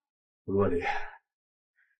若离，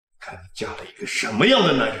看你嫁了一个什么样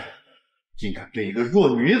的男人，竟敢对一个弱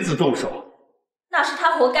女子动手！那是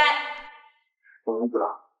他活该。我不知道，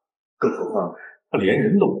更何况他连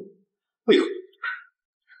人都没，为何？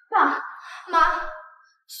爸妈，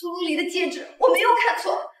苏如离的戒指我没有看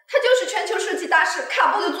错，它就是全球设计大师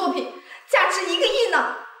卡布的作品，价值1个亿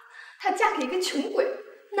呢。她嫁给一个穷鬼，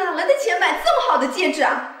哪来的钱买这么好的戒指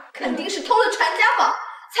啊？肯定是偷了传家宝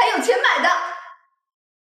才有钱买的。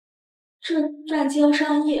这钻戒要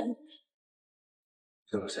上亿，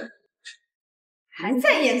这老师还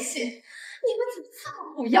在演戏，你们怎么这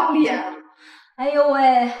么不要脸啊？哎呦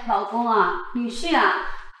喂，老公啊，女婿啊，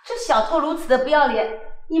这小偷如此的不要脸，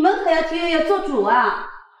你们可要替月月做主啊！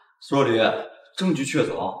苏若离，证据确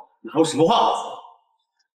凿，哪有什么话好说？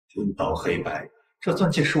真刀黑白，这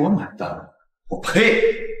钻戒是我买的。我呸！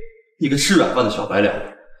一个吃软饭的小白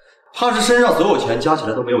脸，他是身上所有钱加起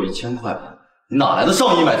来都没有1000块，你哪来的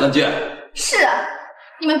上亿买钻戒？是啊，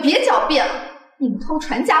你们别狡辩了，你们偷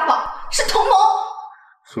传家宝是同谋。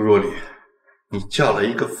苏若离，你嫁了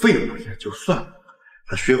一个废物也就算了，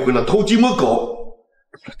还学会了偷鸡摸狗，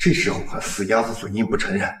到了这时候还死鸭子嘴硬不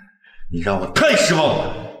承认，你让我太失望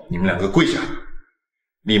了。你们2个跪下，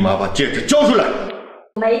立马把戒指交出来。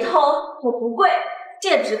没偷，我不跪，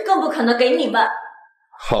戒指更不可能给你们。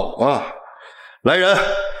好啊，来人，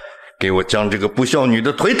给我将这个不孝女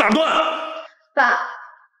的腿打断。爸，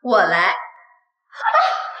我来。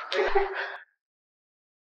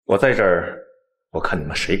我在这儿，我看你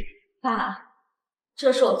们谁。爸，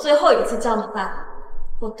这是我最后一次叫你爸，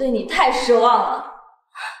我对你太失望了。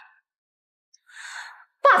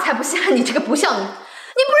爸才不稀罕你这个不孝女，你不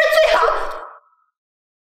是最好。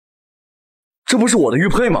这不是我的玉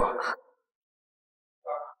佩吗？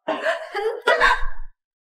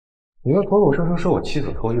你们口口声声说我妻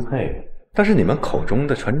子偷玉佩，但是你们口中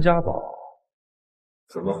的传家宝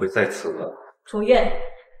怎么会在此呢？卓越，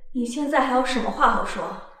你现在还有什么话好说？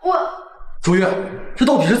卓越，这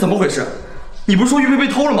到底是怎么回事？你不是说玉佩被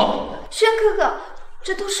偷了吗？轩哥哥，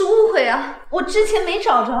这都是误会啊！我之前没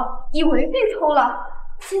找着，以为被偷了，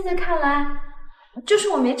现在看来就是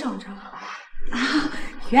我没找着。啊，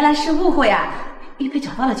原来是误会啊！玉佩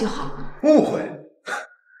找到了就好。误会？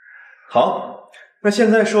好，那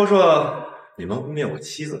现在说说你们污蔑我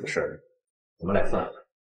妻子的事儿，怎么来算？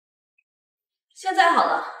现在好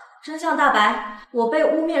了，真相大白，我被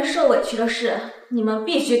污蔑受委屈的事，你们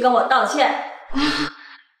必须跟我道歉。啊，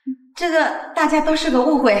这个大家都是个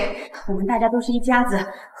误会，我们大家都是一家子，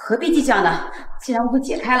何必计较呢？既然误会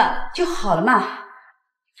解开了就好了嘛。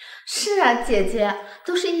是啊，姐姐，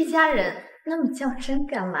都是一家人，那么较真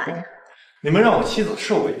干嘛呀？你们让我妻子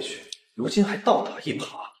受委屈，如今还倒打一耙，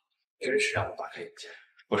真是让我大开眼界。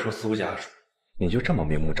我说苏家主，你就这么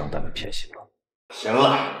明目张胆的偏心了？行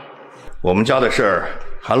了，我们家的事儿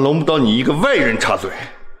还轮不到你一个外人插嘴。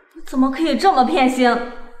你怎么可以这么偏心？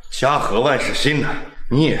家和万事兴呢，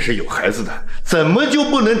你也是有孩子的，怎么就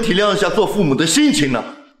不能体谅一下做父母的心情呢？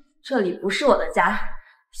这里不是我的家，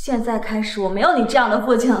现在开始我没有你这样的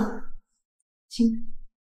父亲。请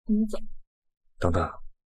你们走。等等，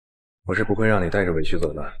我是不会让你带着委屈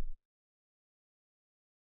走的。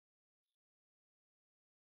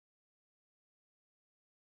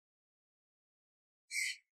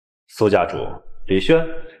苏家主，李轩，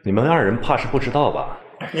你们2人怕是不知道吧？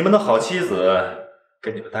你们的好妻子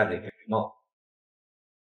给你们戴了一个绿帽。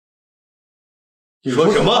你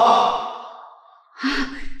说什么？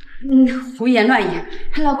胡言乱语！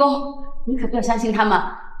老公，你可不要相信他们，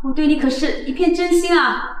我对你可是一片真心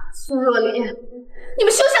啊！苏若离，你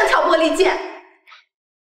们休想挑拨离间！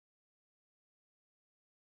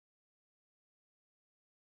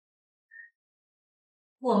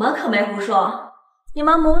我们可没胡说，你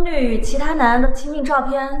们母女与其他男人的亲密照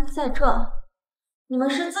片在这，你们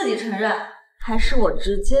是自己承认，还是我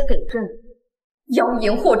直接给证据？妖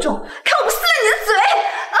言惑众，看我不撕了你的嘴！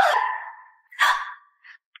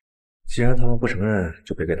既然他们不承认，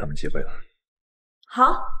就别给他们机会了。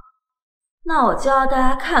好，那我就要大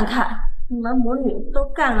家看看你们母女都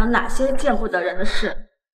干了哪些见不得人的事。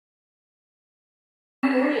母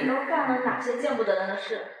女都干了哪些见不得人的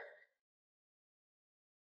事？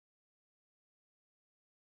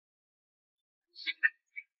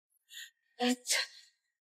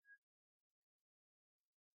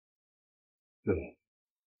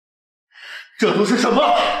这都是什么？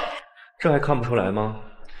这还看不出来吗？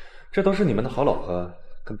这都是你们的好老婆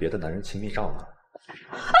跟别的男人亲密照呢。别看，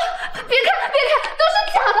都是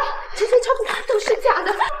假的，这些照片都是假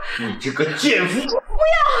的。你这个贱妇！不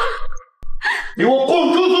要！给我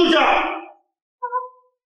滚出苏家！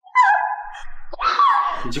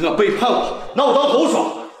你竟敢背叛我，拿我当头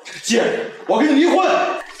耍！这个贱人，我要跟你离婚！轩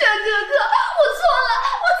哥哥，我错了，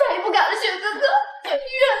我再也不敢了，轩哥哥，你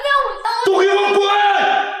原谅我吧！都给我滚！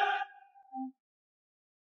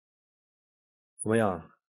怎么样，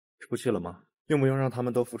出不去了吗？用不用让他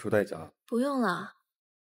们都付出代价？不用了，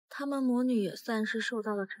他们母女也算是受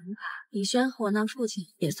到了惩罚。李轩和我那父亲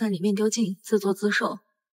也算里面丢尽，自作自受，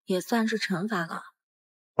也算是惩罚了。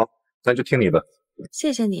好，咱就听你的。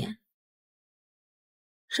谢谢你。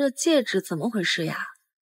这戒指怎么回事呀？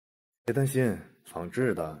别担心，仿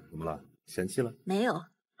制的，怎么了？嫌弃了？没有，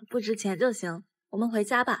不值钱就行。我们回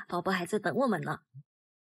家吧，宝宝还在等我们呢。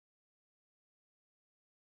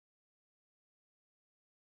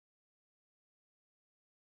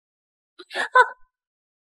啊！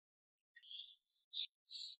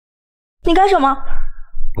你干什么？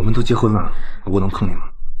我们都结婚了，我能碰你吗？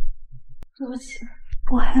对不起，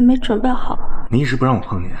我还没准备好。你一直不让我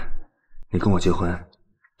碰你，你跟我结婚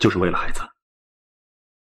就是为了孩子。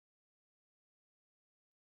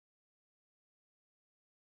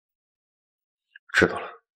知道了。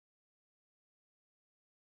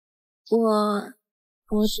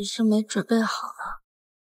我只是没准备好了。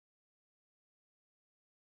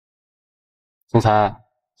总裁，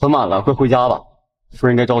很晚了，快回家吧，是不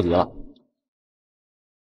是应该着急了？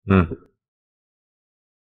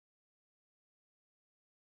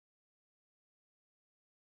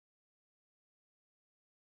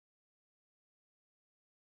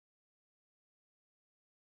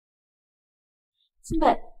新北，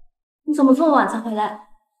你怎么这么晚才回来？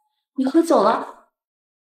你喝酒了？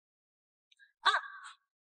啊！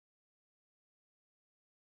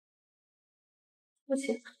对不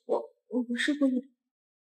起，我不是故意的。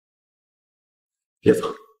别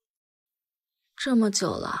走。这么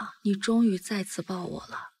久了，你终于再次抱我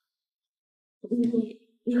了。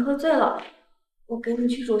你喝醉了，我给你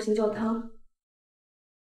去煮醒酒汤。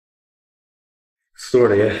苏若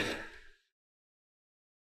离，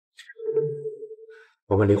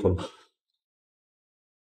我们离婚吧。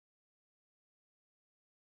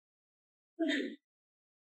为什么？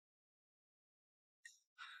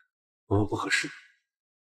我们不合适。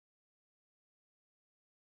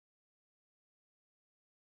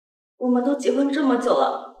我们都结婚这么久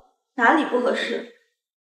了，哪里不合适？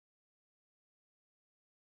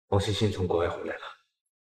王欣欣从国外回来了。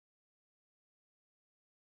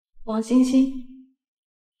王欣欣，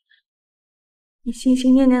你心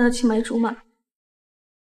心念念的青梅竹马，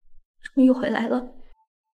终于回来了。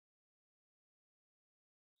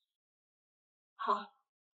好，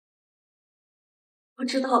我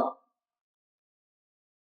知道了。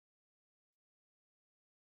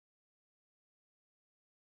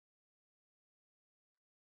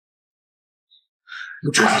你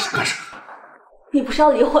这是想干什么？你不是要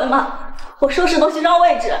离婚吗？我收拾东西让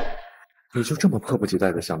位置。你就这么迫不及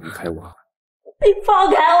待的想离开我？你放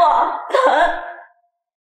开我，疼！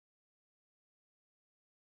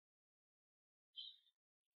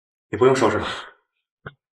你不用收拾了，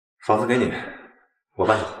房子给你，我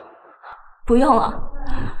搬走。不用了，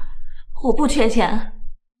我不缺钱。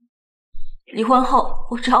离婚后，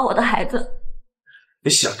我只要我的孩子。你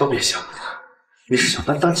想都别想，你是想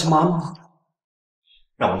当单亲妈吗？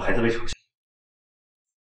让我们孩子为首先。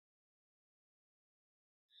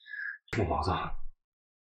木毛子，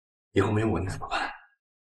以后没有我你怎么办？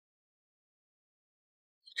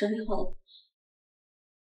整理好了。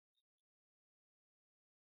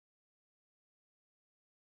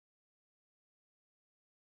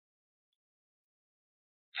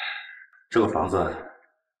这个房子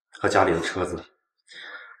和家里的车子，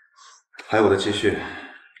还有我的积蓄，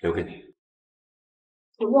留给你。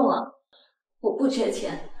不用了，我不缺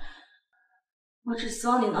钱，我只希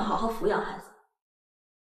望你能好好抚养孩子。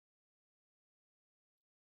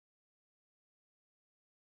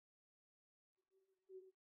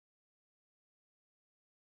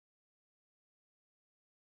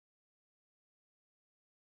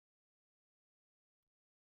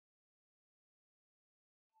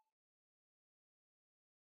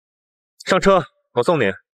上车，我送你。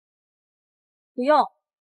不用，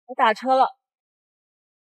我打车了。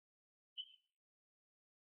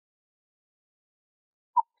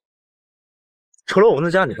除了我们的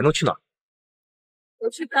家，你还能去哪儿？我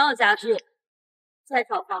去朋友家住，在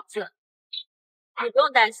找房子，你不用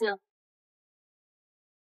担心。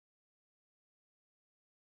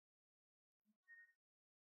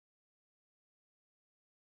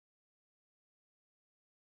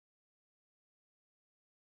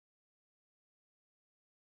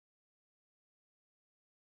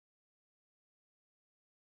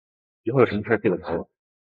以后有什么事记得找我。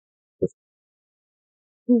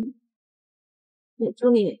也祝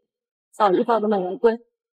你早日抱得美人归。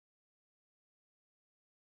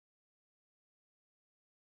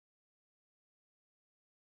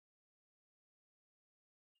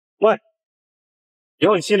喂，以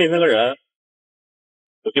后你心里那个人，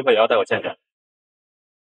有机会也要带我见见。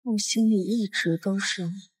我心里一直都是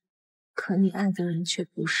你，可你爱的人却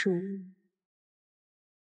不是我。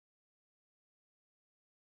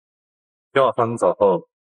希望他们走后，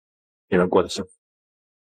你能过得幸福。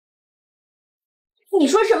你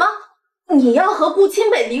说什么？你要和顾清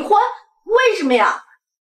北离婚？为什么呀？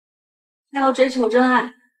他要追求真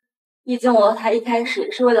爱，毕竟我和他一开始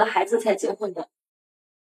是为了孩子才结婚的，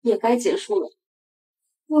也该结束了。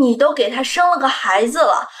你都给他生了个孩子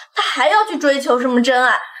了，他还要去追求什么真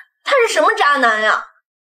爱？他是什么渣男呀？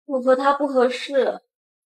我和他不合适。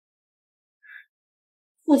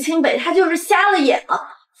顾清北他就是瞎了眼了，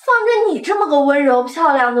放着你这么个温柔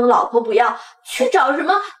漂亮的老婆不要，去找什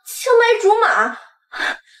么青梅竹马？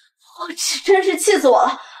我真是气死我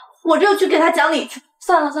了！我就去给他讲理去。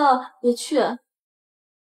算了算了，别去。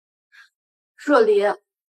若离，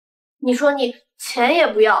你说你钱也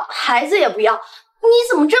不要，孩子也不要，你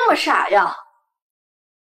怎么这么傻呀？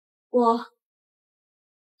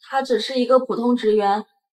他只是一个普通职员，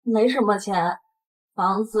没什么钱，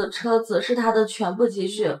房子、车子是他的全部积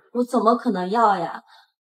蓄，我怎么可能要呀？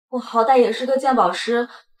我好歹也是个鉴宝师，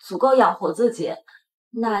足够养活自己，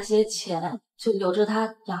那些钱就留着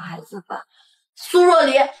他养孩子吧。苏若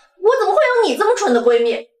离，我怎么会有你这么蠢的闺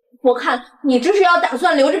蜜？我看你这是要打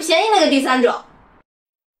算留着便宜那个第三者。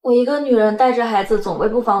我一个女人带着孩子总归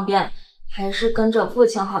不方便，还是跟着父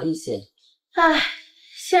亲好一些。唉，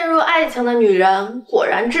陷入爱情的女人果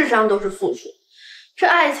然智商都是负数，这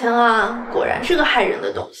爱情啊，果然是个害人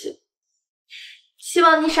的东西。希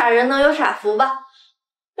望你傻人能有傻福吧。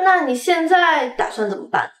那你现在打算怎么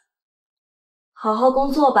办？好好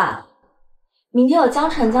工作吧。明天有江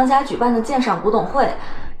城江家举办的鉴赏古董会，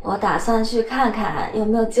我打算去看看有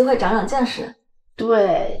没有机会长长见识。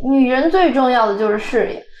对，女人最重要的就是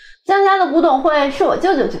事业。江家的古董会是我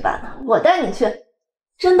舅舅举办的，我带你去。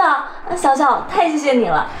真的？小小，太谢谢你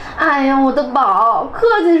了。哎呀，我的宝，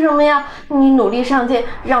客气什么呀？你努力上进，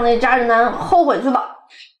让那渣男后悔去吧。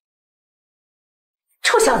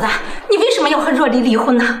臭小子，你为什么要和若离离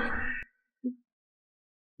婚呢？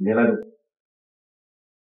没来录。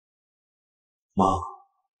妈，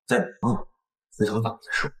在忙，回头晚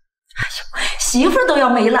再说。哎呦，媳妇儿都要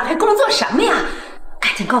没了，还工作什么呀？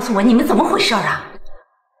赶紧告诉我你们怎么回事啊！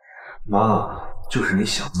妈，就是你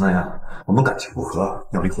想的那样，我们感情不和，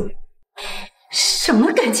要离婚。什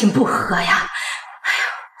么感情不和呀？哎呀，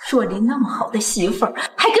若离那么好的媳妇儿，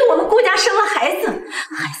还给我们顾家生了孩子，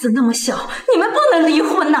孩子那么小，你们不能离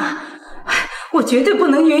婚呐！我绝对不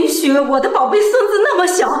能允许我的宝贝孙子那么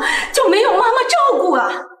小就没有妈妈照顾啊！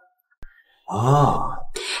啊！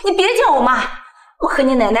你别叫我妈，我和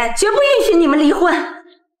你奶奶绝不允许你们离婚。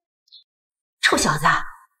臭小子，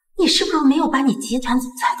你是不是没有把你集团总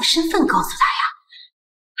裁的身份告诉他呀？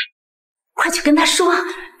快去跟他说，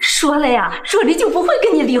说了呀，若离就不会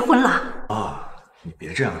跟你离婚了。啊，你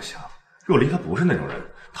别这样想，若离她不是那种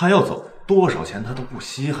人，她要走多少钱她都不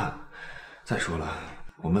稀罕。再说了，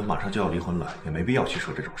我们马上就要离婚了，也没必要去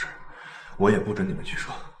说这种事儿，我也不准你们去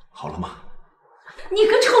说，好了吗？你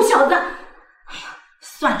个臭小子！哎呀，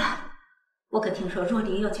算了，我可听说若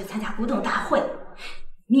离要去参加古董大会，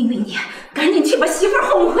命令你赶紧去把媳妇儿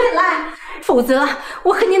哄回来，否则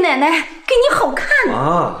我和你奶奶给你好看。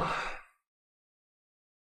妈。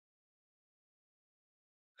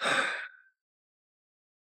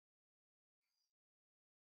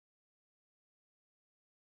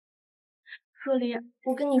若离，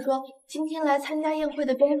我跟你说，今天来参加宴会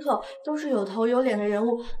的宾客都是有头有脸的人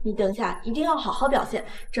物，你等下一定要好好表现，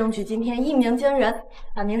争取今天一鸣惊人，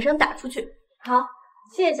把名声打出去。好，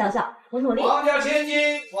谢谢小小，我努力。王家千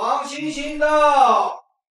金王欣欣到。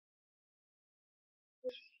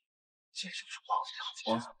这就是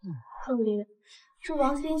王家若离，这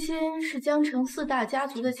王欣欣是江城4大家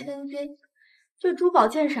族的千金，对珠宝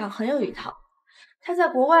鉴赏很有一套。她在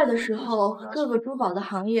国外的时候，各个珠宝的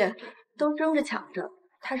行业都争着抢着，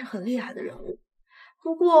她是很厉害的人物。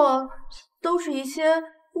不过都是一些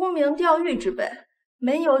沽名钓誉之辈，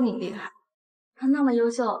没有你厉害。她那么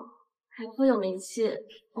优秀，还会有名气，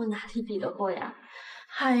我哪里比得过呀？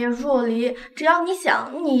哎呀，若离，只要你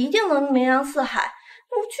想，你一定能名扬四海。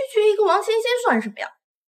我区区一个王欣欣算什么呀？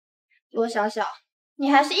罗小小，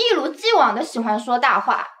你还是一如既往的喜欢说大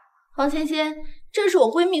话。王欣欣，这是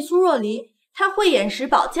我闺蜜苏若离，她慧眼识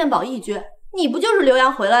宝，鉴宝一绝。你不就是留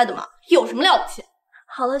洋回来的吗？有什么了不起？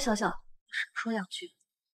好了，小小，少说两句。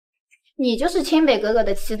你就是清北哥哥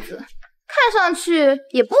的妻子，看上去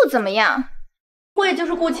也不怎么样。不也就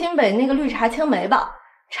是顾清北那个绿茶青梅吧，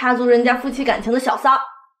插足人家夫妻感情的小三。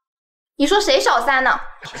你说谁小三呢？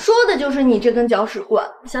说的就是你这根搅屎棍。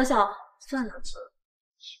小小，算了。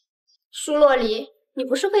苏若离，你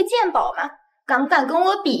不是会鉴宝吗？敢不敢跟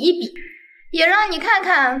我比一比？也让你看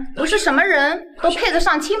看，不是什么人都配得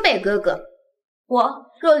上清北哥哥。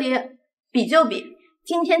我若离，比就比，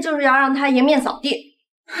今天就是要让他颜面扫地。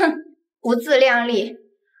哼，不自量力！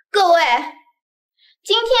各位，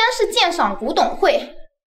今天是鉴赏古董会，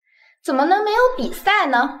怎么能没有比赛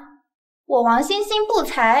呢？我王欣欣不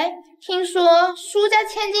才，听说苏家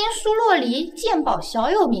千金苏若离鉴宝小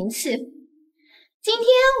有名气，今天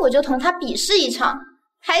我就同他比试一场，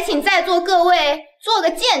还请在座各位做个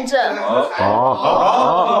见证。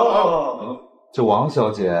好，这王小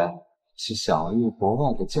姐是享誉国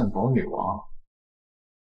外的鉴宝女王，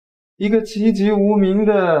一个籍籍无名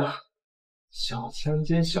的小千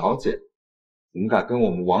金小姐，怎么敢跟我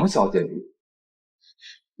们王小姐比？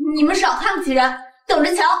你们少看不起人，等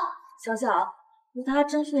着瞧！小小，你和他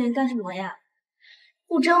争训练干什么呀？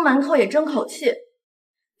不争门口也争口气。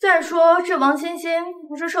再说这王欣欣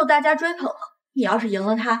不是受大家追捧吗？你要是赢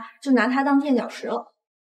了他，就拿他当垫脚石了。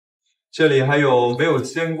这里还有没有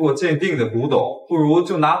经过鉴定的古董，不如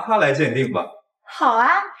就拿它来鉴定吧。好啊，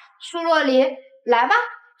苏若离，来吧，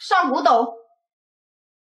上古董。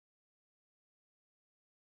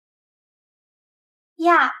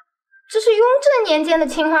呀，这是雍正年间的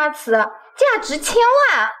青花瓷，价值1000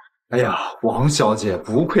万。哎呀，王小姐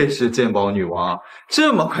不愧是鉴宝女王，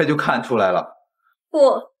这么快就看出来了。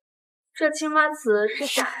不，这青花瓷是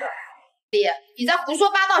假的。你在胡说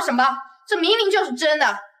八道什么？这明明就是真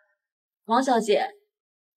的。王小姐，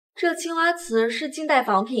这青花瓷是近代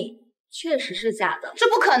仿品，确实是假的。这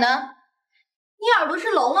不可能！你耳朵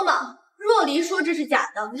是聋了吗？若离说这是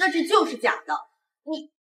假的，那这就是假的。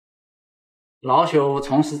你老朽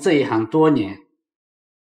从事这一行多年，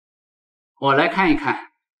我来看一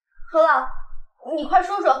看。何老，你快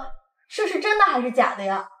说说，这是真的还是假的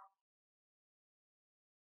呀？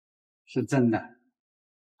是真的。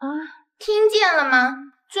啊，听见了吗？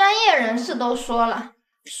专业人士都说了，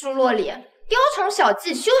苏若离雕虫小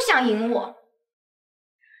技，休想赢我。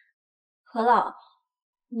何老，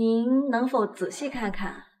您能否仔细看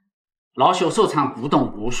看？老朽收藏古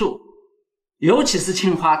董无数，尤其是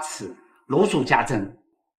青花瓷，如数家珍，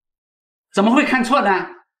怎么会看错呢？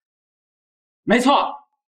没错，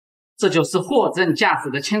这就是货真价实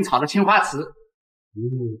的清朝的青花瓷。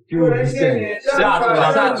下去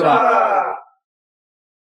了，下去了！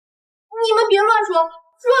你们别乱说，若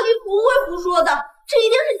离不会胡说的，这一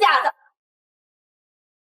定是假的。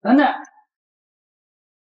等等，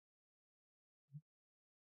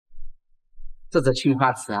这只青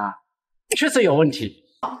花瓷啊，确实有问题。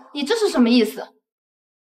你这是什么意思？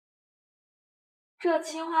这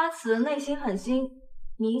青花瓷内芯很新，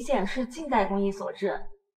明显是近代工艺所制，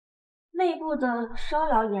内部的烧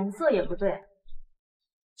窑颜色也不对。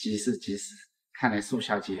急死急死！看来苏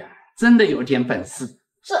小姐啊，真的有点本事。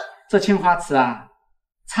这青花瓷啊，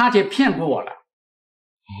差点骗过我了。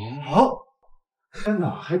哦，天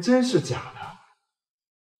哪，还真是假的！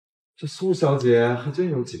这苏小姐还真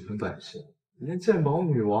有几分本事，连鉴宝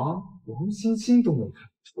女王王欣欣都能看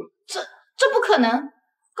出来。这不可能！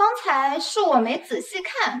刚才是我没仔细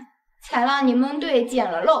看，才让你们队捡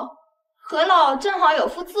了漏。何老正好有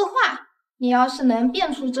幅字画，你要是能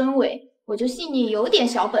辨出真伪，我就信你有点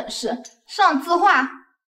小本事。上字画。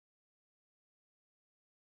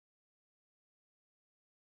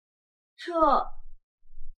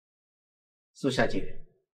苏小姐，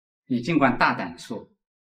你尽管大胆说，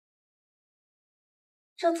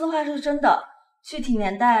这字画是真的，具体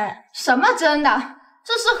年代……什么真的？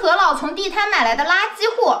这是何老从地摊买来的垃圾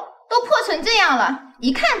货，都破成这样了，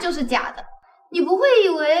一看就是假的。你不会以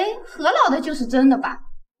为何老的就是真的吧？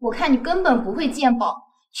我看你根本不会鉴宝，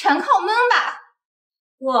全靠蒙吧。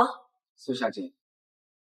苏小姐，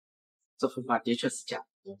这幅画的确是假的，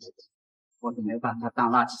我都没把它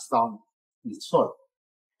当垃圾烧了，你错了。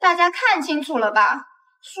大家看清楚了吧？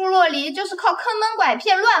苏若离就是靠坑蒙拐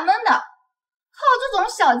骗乱蒙的，靠这种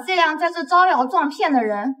小伎俩在这招摇撞骗的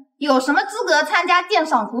人，有什么资格参加鉴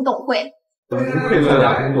赏古董会？我出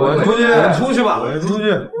去，你出去吧，我出去。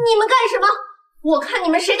你们干什么？我看你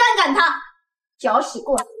们谁敢赶他！脚洗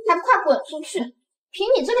过了，还不快滚出去！凭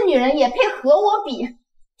你这个女人也配和我比？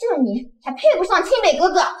就你还配不上清北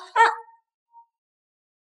哥哥啊！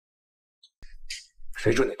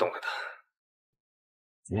谁准你动了他？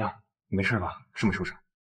怎么样？你没事吧？是没出事？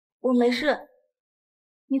我没事。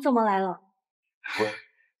你怎么来了？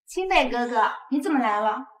清北哥哥，你怎么来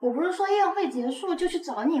了？我不是说宴会结束就去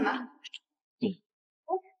找你吗？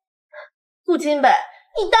顾清北，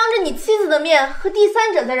你当着你妻子的面和第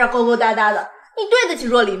三者在这勾勾搭搭的，你对得起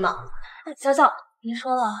若离吗？小小，别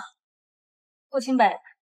说了。顾清北，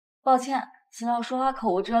抱歉，邢老说话口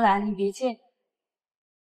无遮拦，你别介。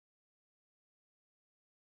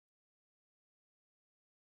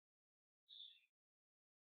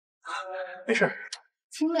没事。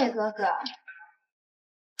清北哥哥，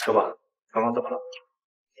说吧，刚刚怎么了？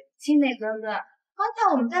清北哥哥，刚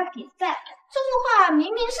才我们在比赛，这幅画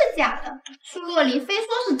明明是假的，苏若离非说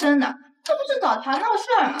是真的，这不是找茬闹事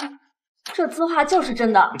儿吗？这字画就是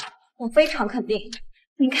真的，我非常肯定。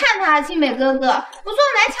你看他，清北哥哥，不撞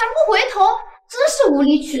南墙不回头，真是无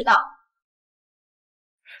理取闹。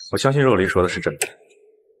我相信若离说的是真的。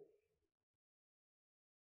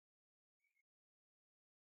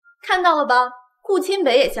看到了吧？顾清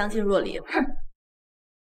北也相信若离。哼，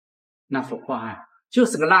那幅画啊，就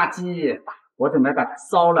是个垃圾，我准备把它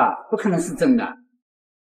烧了，不可能是真的。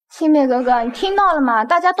清北哥哥，你听到了吗？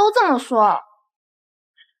大家都这么说。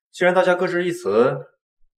既然大家各执一词，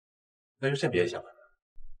那就先别想了。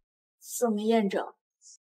怎么验证？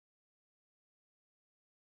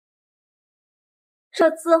这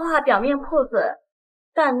字画表面破损，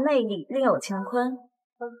但内里另有乾坤。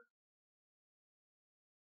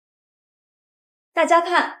大家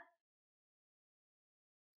看，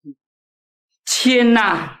天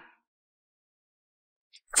哪！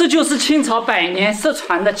这就是清朝百年失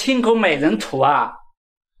传的清宫美人图啊！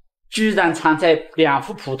居然藏在两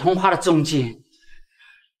幅普通画的中间，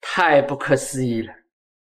太不可思议了。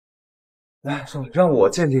来，让我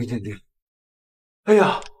鉴定鉴定。哎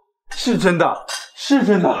呀，是真的，是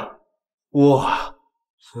真的！哇，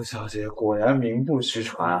苏小姐果然名不虚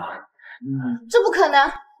传啊！这不可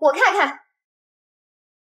能，我看看。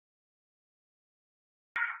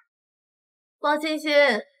王欣欣，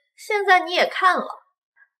现在你也看了，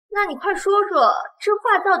那你快说说这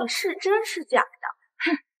画到底是真是假的？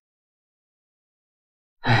哼！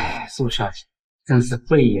哎，苏小姐真是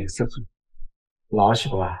慧眼识珠，老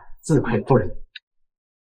朽啊，自愧不仁。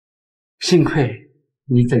幸亏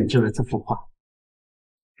你拯救了这幅画，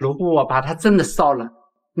如果我把它真的烧了，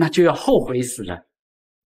那就要后悔死了。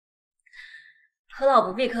何老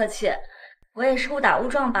不必客气，我也是误打误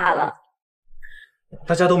撞罢了。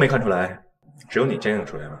大家都没看出来。只有你鉴定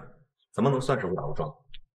出来了，怎么能算是误打误撞？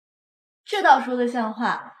这倒说得像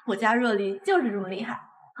话，我家若离就是这么厉害。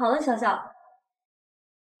好了，小小，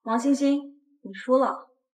王欣欣，你输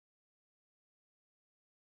了。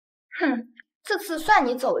哼，这次算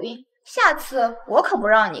你走运，下次我可不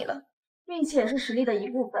让你了。运气也是实力的一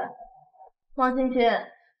部分。王欣欣，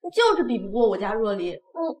你就是比不过我家若离。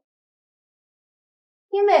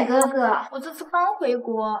英美哥哥，我这次刚回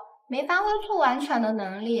国，没发挥出完全的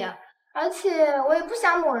能力。而且我也不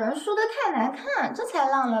想某人输得太难看，这才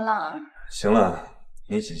让了让。行了，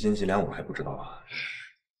你几斤几两我还不知道啊。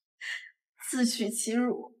自取其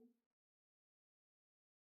辱。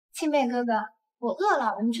清北哥哥，我饿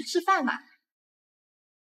了，我们去吃饭吧。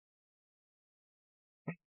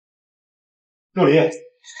若离，哎，清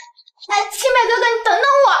北哥哥，你等等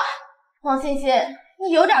我。王欣欣，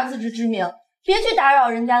你有点自知之明，别去打扰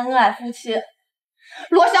人家恩爱夫妻。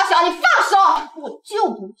罗小小，你放手！我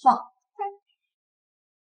就不放。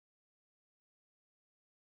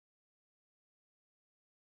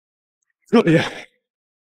若离，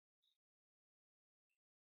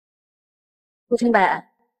顾清北，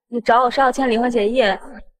你找我是要签离婚协议？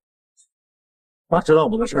妈知道我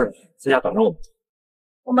们的事了，在家等着我们。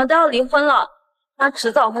我们都要离婚了，妈迟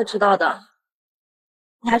早会知道的。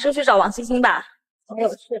你还是去找王欣欣吧，我有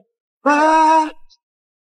事。啊！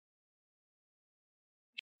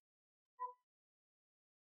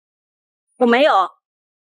我没有。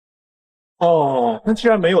哦，那既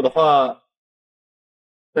然没有的话，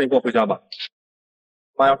那你跟我回家吧。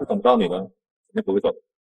妈要是等不到你呢，肯定不会走。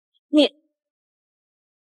你，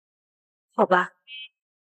好吧。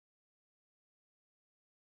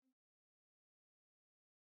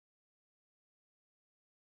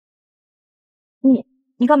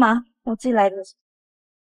你干嘛？我自己来的。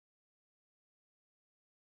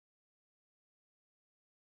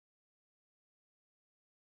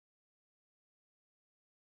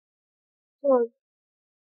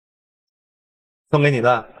送给你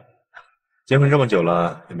的，结婚这么久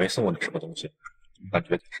了，也没送过你什么东西，感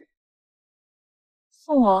觉挺是。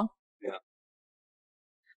送我？对啊。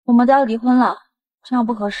我们家离婚了，这样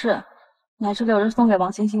不合适，你还是留着送给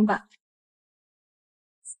王星星吧。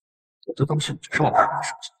我这东西只是我玩玩，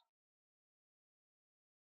是不是？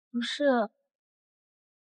不是。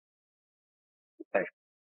带上。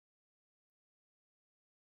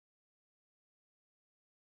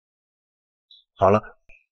好了。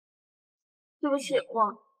对不起，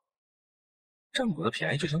占我的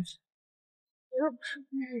便宜就想走？不是，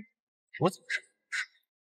我怎么是？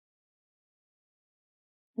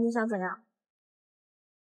你想怎样？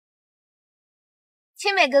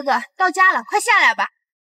青美哥哥，到家了，快下来吧。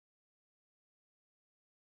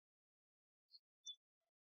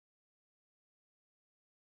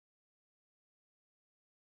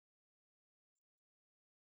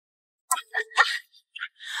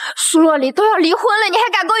舒若离都要离婚了，你还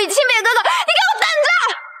敢勾引青美哥哥？你给我等着！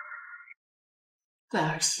乖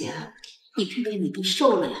儿媳，你看看你都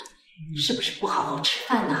瘦了呀，是不是不好好吃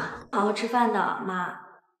饭呢？好好吃饭的，妈。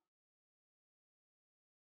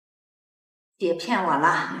别骗我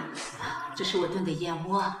了，这是我炖的燕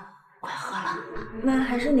窝，快喝了。妈，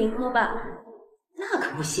还是您喝吧。那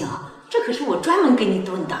可不行，这可是我专门给你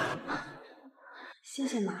炖的。谢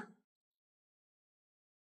谢妈。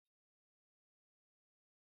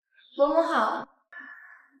伯母好。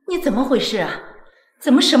你怎么回事啊？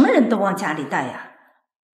怎么什么人都往家里带呀？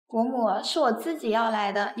伯母，是我自己要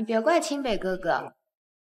来的，你别怪清北哥哥。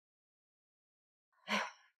哎呦，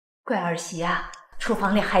乖儿媳啊，厨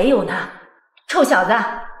房里还有呢。臭小子，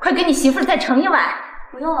快给你媳妇再盛一碗。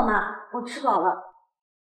不用了，妈，我吃饱了。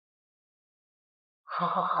好，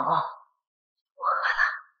我喝了。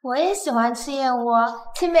我也喜欢吃燕窝，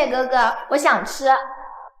清北哥哥，我想吃。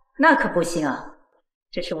那可不行，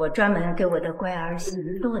这是我专门给我的乖儿媳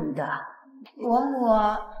炖的。伯母，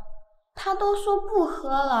他都说不喝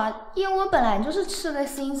了，燕窝本来就是吃的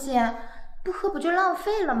新鲜，不喝不就浪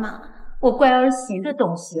费了吗？我乖儿媳的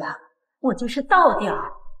东西啊，我就是倒掉，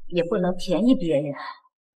也不能便宜别人。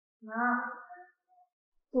妈，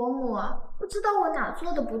伯母，不知道我哪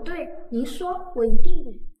做的不对，您说，我一定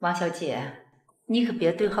的。王小姐，你可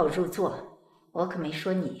别对号入座，我可没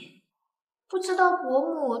说你。不知道伯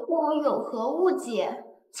母对我有何误解？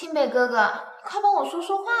清北哥哥，快帮我说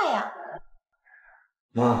说话呀！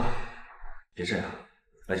妈，别这样，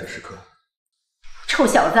来小食客。臭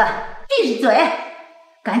小子，闭着嘴，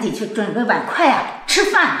赶紧去准备碗筷啊，吃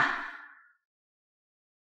饭啊！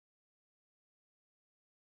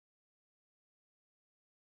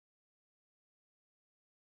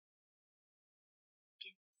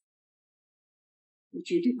我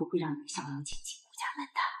绝对不会让你小娘亲进顾家门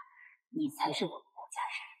的，你才是我们顾家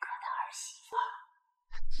认可的儿媳妇。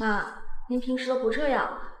妈，您平时都不这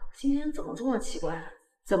样，今天怎么这么奇怪？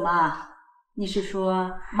怎么？你是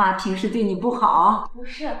说妈平时对你不好？不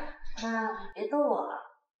是，妈，别逗我了。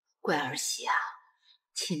乖儿媳啊，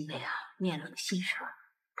亲妹啊，面冷心热，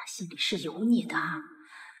她心里是有你的，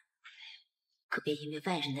可别因为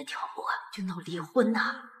外人的挑拨就闹离婚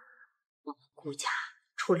呐。我们顾家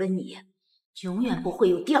除了你，永远不会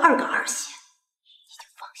有第二个儿媳，你就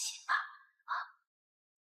放心吧。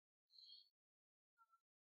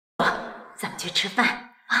咱们去吃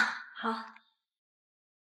饭啊！好。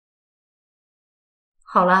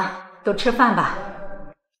好了，都吃饭吧。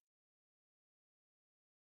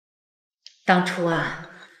当初啊，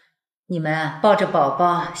你们抱着宝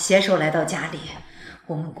宝携手来到家里，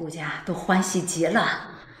我们顾家都欢喜极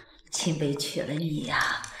了。亲北娶了你呀，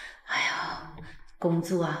哎呀，工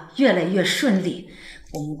作越来越顺利。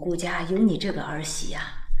我们顾家有你这个儿媳呀，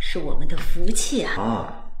是我们的福气啊！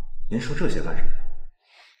啊，您说这些干什么？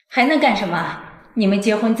还能干什么？你们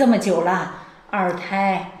结婚这么久了，二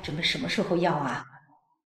胎准备什么时候要啊？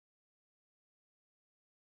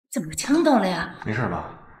怎么呛到了呀？没事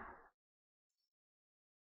吧？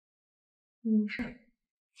没事。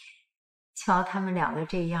瞧他们两个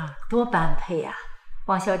这样，多般配呀！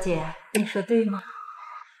王小姐，你说对吗？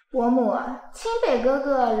伯母，清北哥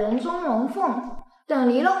哥人中龙凤，等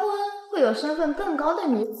离了婚，会有身份更高的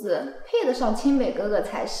女子配得上清北哥哥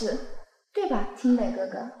才是。对吧，清北哥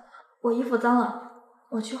哥？我衣服脏了，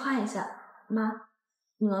我去换一下。妈，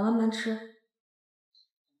你们慢慢吃。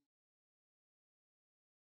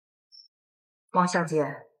王小姐，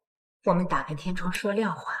我们打开天窗说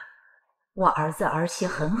亮话，我儿子儿媳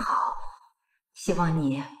很好，希望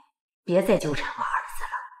你别再纠缠我儿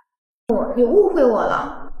子了。你误会我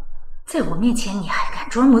了，在我面前你还敢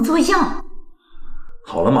装模作样？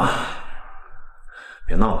好了嘛，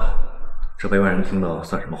别闹了，这被外人听到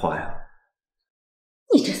算什么话呀？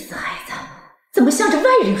你这死孩子，怎么向着外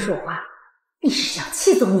人说话？你是想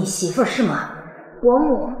气走你媳妇儿是吗？伯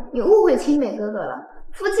母，你误会清北哥哥了。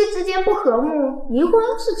夫妻之间不和睦，离婚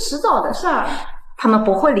是迟早的事儿。他们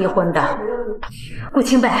不会离婚的。顾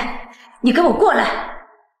清北，你给我过来！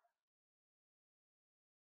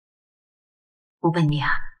我问你啊，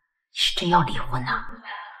你是真要离婚啊？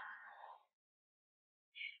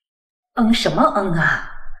什么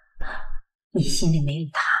啊？你心里没有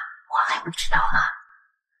他，我还不知道啊。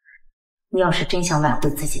你要是真想挽回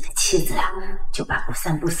自己的妻子啊，就把不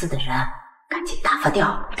三不四的人赶紧打发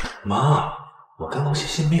掉。妈，我跟王欣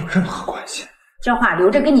欣没有任何关系。这话留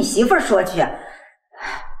着跟你媳妇儿说去。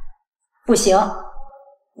不行，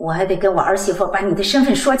我还得跟我儿媳妇把你的身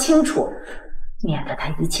份说清楚，免得她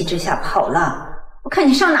一气之下跑了，我看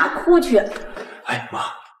你上哪哭去。哎，妈，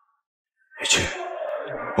别去，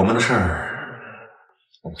我们的事儿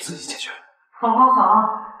我们自己解决。好，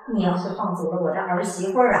你要是放走了我的儿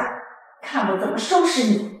媳妇啊，看我怎么收拾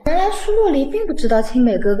你。原来舒洛黎并不知道清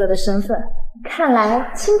北哥哥的身份，看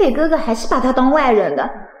来清北哥哥还是把他当外人的。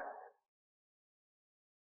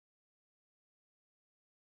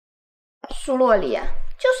舒洛黎，就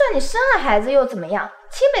算你生了孩子又怎么样？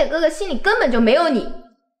清北哥哥心里根本就没有你。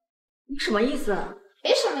你什么意思？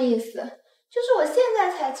没什么意思，就是我现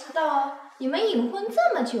在才知道，你们隐婚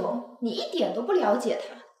这么久，你一点都不了解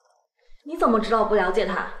他。你怎么知道我不了解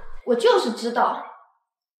他？我就是知道。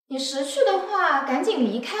你识趣的话，赶紧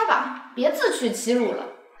离开吧，别自取其辱了。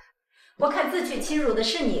我看自取其辱的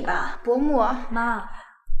是你吧，伯母。妈，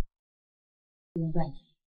无论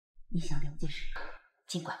你想了解什么，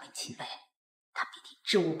尽管问清北，他必定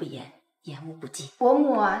知无不言，言无不尽。伯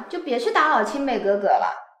母，就别去打扰清北哥哥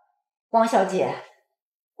了。王小姐，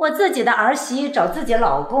我自己的儿媳找自己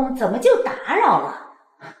老公，怎么就打扰了？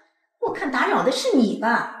我看打扰的是你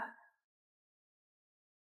吧。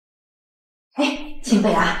哎，清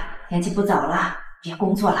北啊，天气不早了，别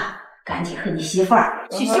工作了，赶紧和你媳妇儿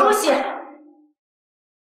去休息。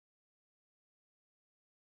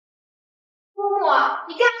伯母，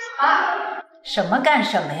你干什么？什么干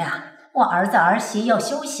什么呀？我儿子儿媳要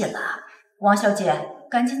休息了，王小姐，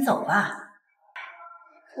赶紧走吧。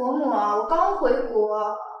伯母，我刚回国，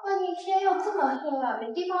外面天又这么黑了，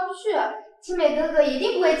没地方去。清北哥哥一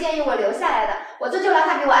定不会建议我留下来的，我这就让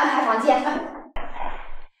他给我安排房间。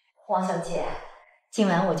王小姐，今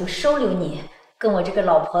晚我就收留你，跟我这个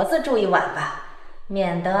老婆子住一晚吧，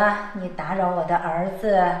免得你打扰我的儿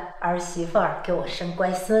子儿媳妇儿给我生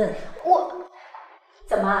乖孙。我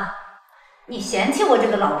怎么？你嫌弃我这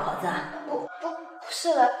个老婆子？不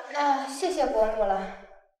是的，那谢谢伯母了。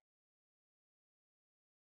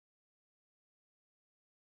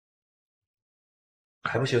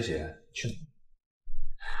还不休息？去哪？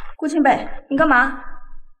顾清北，你干嘛？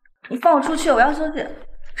你放我出去，我要休息。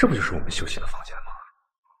这不就是我们休息的房间吗？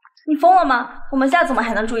你疯了吗？我们现在怎么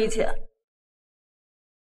还能住一起？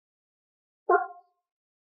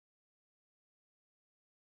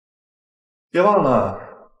别忘了，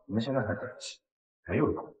我们现在还在一起，没有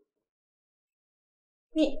离婚。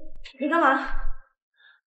你干嘛？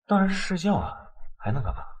当然是睡觉啊，还能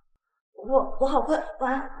干嘛？我好困，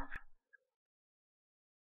晚安。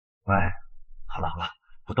喂，好了，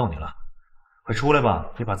不逗你了，快出来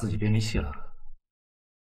吧，别把自己憋没戏了。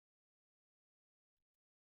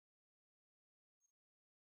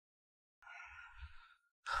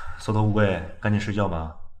缩头乌龟，赶紧睡觉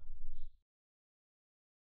吧。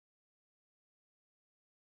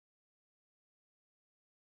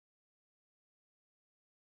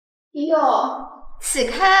哟，起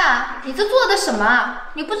开啊！你这做的什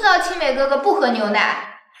么？你不知道清北哥哥不喝牛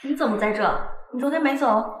奶？你怎么在这？你昨天没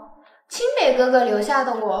走？清北哥哥留下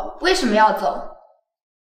的我为什么要走？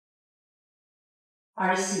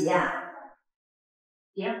儿媳呀，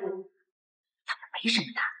别哭，他们没什么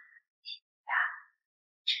的。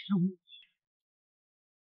只有你。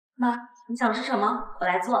妈，你想吃什么？我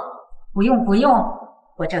来做。不用，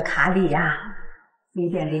我这卡里呀，有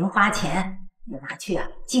点零花钱，你拿去啊，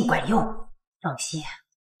尽管用。放心，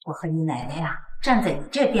我和你奶奶呀站在你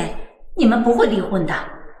这边，你们不会离婚的。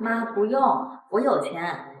妈，不用，我有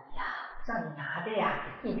钱。让你拿着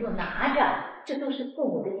呀，你就拿着，这都是父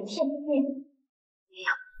母的一片心。哎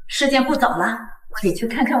呀，时间不早了，我得去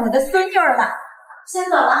看看我的孙女儿了。先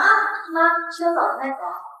走了啊，妈，吃早了再走。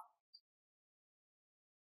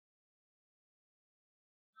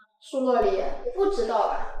苏洛里，不知道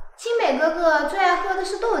吧？清北哥哥最爱喝的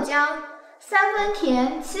是豆浆，3分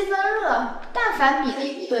甜7分热，但凡比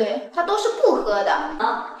例不对，他都是不喝的。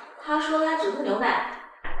啊，他说他只喝牛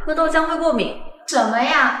奶，喝豆浆会过敏。什么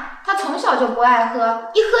呀？他从小就不爱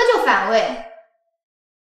喝，一喝就反胃。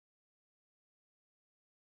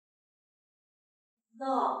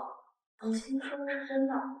我听说真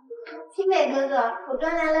的。清北哥哥，我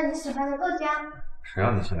端来了你喜欢的豆浆。谁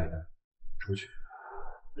让你进来的？出去。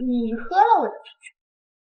你喝了我就出去。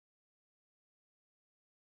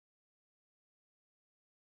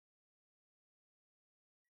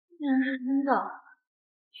竟然是真的，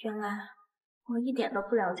原来我一点都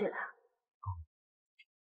不了解他。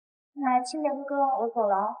来，清北哥哥，我走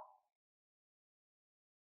了。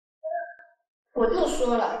我就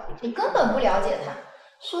说了，你根本不了解他，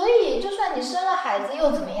所以就算你生了孩子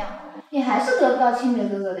又怎么样，你还是得不到清北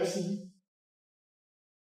哥哥的心。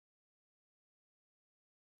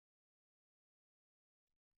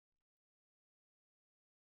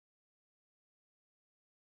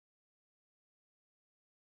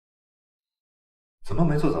怎么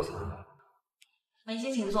没做早餐啊？没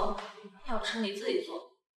心情做，要吃你自己做。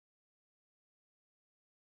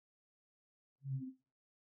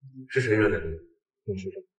是谁惹的你？你说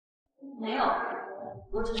说。没有，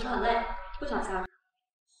我只是很累，不想下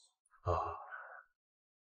厨。啊。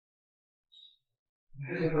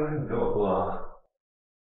这饭你给我做啊。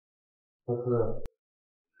下次。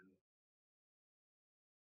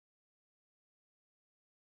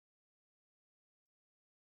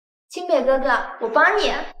清北哥哥，我帮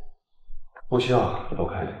你。不需要，走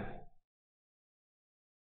开。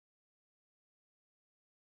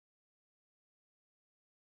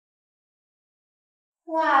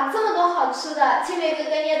哇，这么多好吃的，清北哥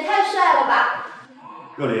哥你也太帅了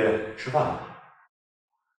吧！热里，吃饭了。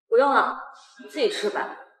不用了，你自己吃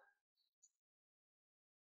吧。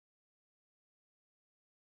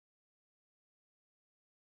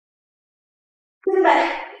清北，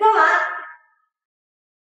干嘛？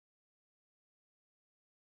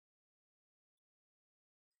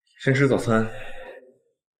先吃早餐。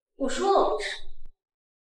我说了我不吃。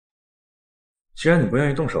既然你不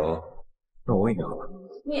愿意动手，那我喂你好了。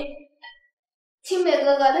你，清北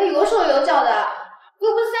哥哥他有手有脚的，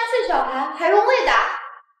又不是3岁小孩，还用喂的？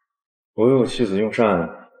我为我妻子用膳，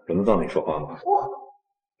轮得到你说话吗？我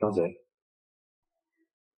张嘴。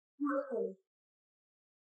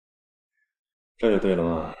这就对了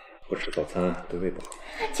嘛，不吃早餐对胃不好。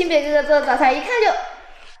清北哥哥做的早餐一看就……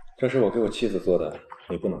这是我给我妻子做的，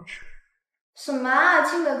你不能吃。什么啊，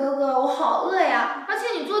清北哥哥，我好饿呀！而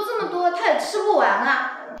且你做这么多，他也吃不完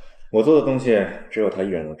啊。我做的东西只有他一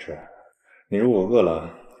人能吃，你如果饿了，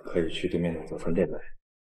可以去对面的早餐店买。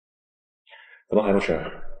怎么还不吃？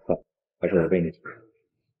还是我喂你吃？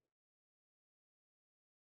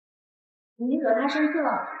你惹他生气了，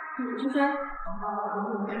你去追。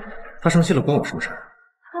他生气了关我什么事？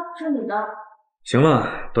他不是你的。行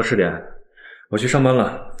了，多吃点。我去上班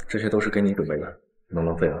了，这些都是给你准备的，不能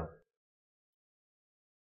浪费了。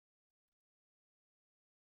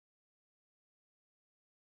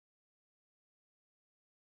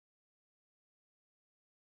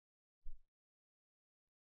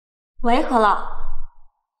喂，何老，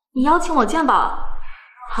你邀请我见宝？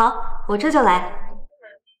好，我这就来。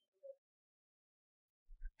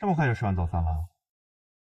这么快就吃完早饭了？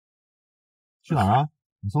去哪儿啊？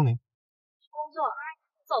我送你。工作，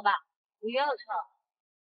走吧，我约了车。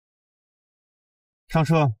上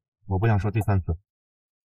车，我不想说第3次。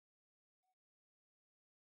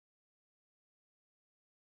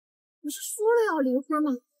不是说了要离婚吗？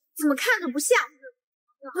怎么看着不像？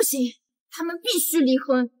不行，他们必须离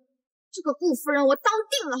婚。这个顾夫人我当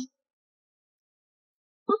定了。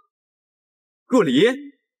若离，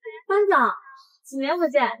班长，几年不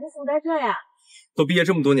见，你怎么在这呀？都毕业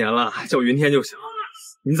这么多年了，叫我云天就行。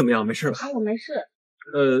你怎么样？没事吧？我没事。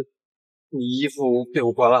你衣服被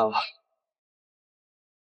我刮烂了。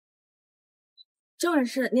这种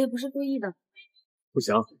事你也不是故意的。不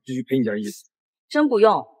行，必须赔你件衣服。真不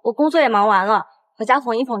用，我工作也忙完了，回家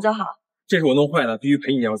缝一缝就好。这是我弄坏的，必须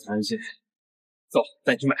赔你件残忍信。走，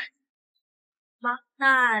带你去买。好，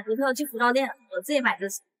那你陪我去服装店，我自己买就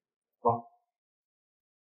行。好。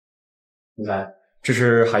总裁，这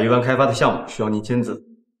是海域湾开发的项目，需要您签字。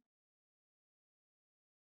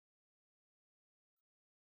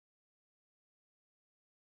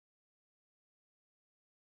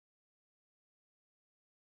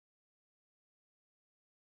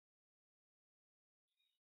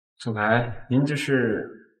总裁，您这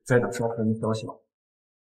是？在等少夫人的消息吗？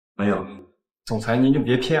没有。总裁，您就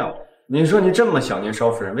别骗我。您说您这么想念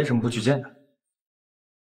少夫人，为什么不去见她？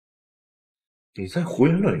你在胡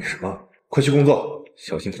言乱语什么？快去工作，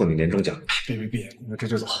小心扣你年终奖。别，我这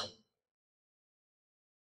就走。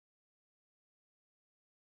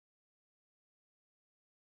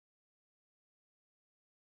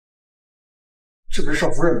是不是少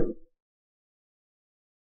夫人？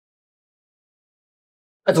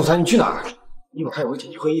哎，总裁，你去哪儿？一会儿还有个紧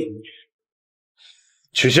急会议。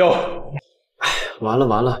取消。哎，完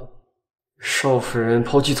了，少夫人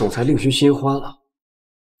抛弃总裁，另寻新欢了。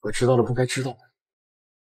我知道了不该知道的。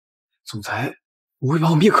总裁不会把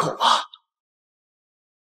我灭口吧？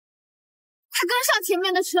他跟上前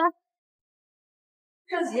面的车。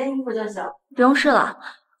这几件衣服就行，不用试了。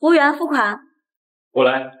服务员付款。我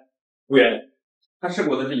来，服务员，他试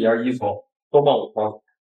过的这几件衣服都帮我穿。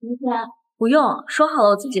明天不用，说好了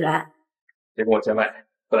我自己来。别跟我见外，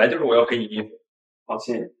本来就是我要给你衣服，放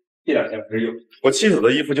心，这2件不是有。我妻子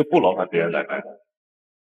的衣服就不劳烦别人代买的。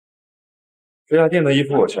这家店的衣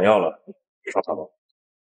服我全要了，给他吧。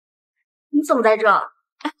你怎么在这？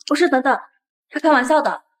哎，不是，等等，他开玩笑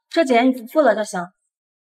的，这几件衣服付了就行。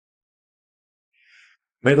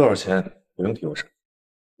没多少钱，不用替我省。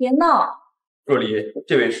别闹。若离，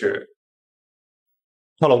这位是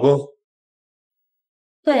她老公。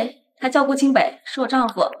对，他叫顾清北，是我丈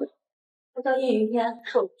夫。他叫叶云天，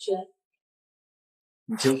是我同学。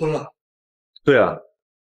你结婚了？对啊，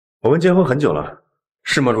我们结婚很久了。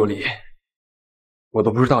是吗，若离？我都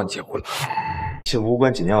不知道你结婚了。一些无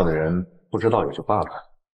关紧要的人不知道也就罢了。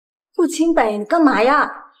顾清北，你干嘛呀？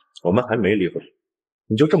我们还没离婚，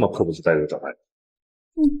你就这么迫不及待的找他？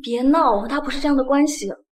你别闹，我和他不是这样的关系。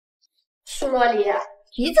舒洛离，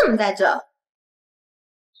你怎么在这？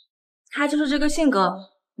他就是这个性格，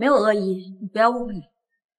没有恶意，你不要误会。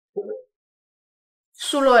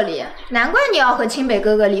舒洛离，难怪你要和清北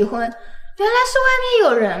哥哥离婚，原来是外面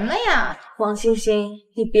有人了呀！王星星，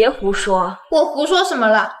你别胡说。我胡说什么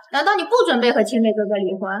了？难道你不准备和清北哥哥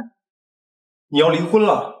离婚？你要离婚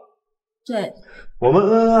了？对，我们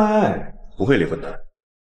恩恩爱爱，不会离婚的。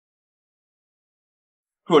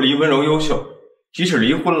若离温柔优秀，即使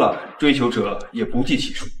离婚了，追求者也不计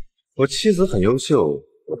其数。我妻子很优秀，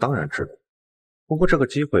我当然知道。不过这个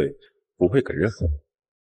机会不会给任何人。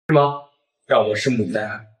是吗？让我拭目以待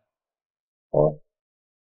啊。好。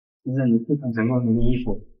现在你非常整装你的衣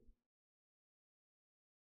服。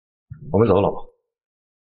我们走，老婆。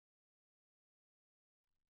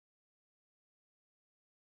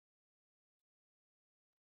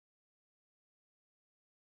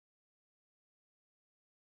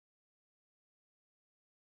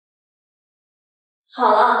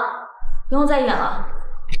好了，不用再演了，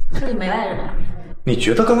这里没外人。你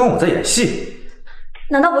觉得刚刚我在演戏？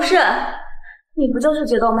难道不是？你不就是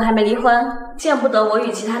觉得我们还没离婚，见不得我与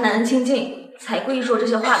其他男人亲近，才故意说这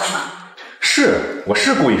些话的吗？是，我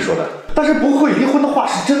是故意说的，但是不会离婚的话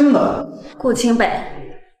是真的。顾清北，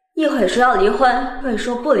一会说要离婚，一会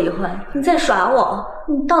说不离婚，你在耍我，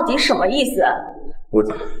你到底什么意思？我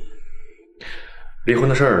离婚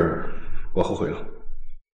的事儿，我后悔了。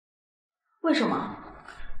为什么？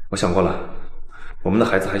我想过了，我们的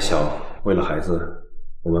孩子还小，为了孩子，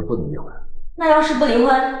我们不能离婚。那要是不离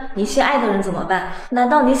婚，你心爱的人怎么办？难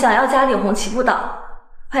道你想要家里红旗不倒，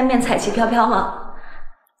外面彩旗飘飘吗？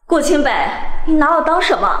顾清北，你拿我当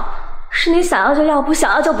什么？是你想要就要，不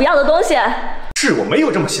想要就不要的东西。是我没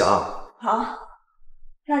有这么想。好，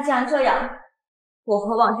那既然这样，我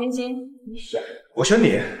和王君君，你选。我选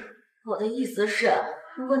你。我的意思是，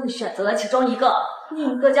如果你选择了其中一个，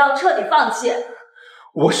另一个就要彻底放弃。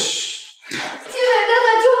我清北哥哥，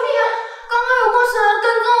救命！刚刚有陌生人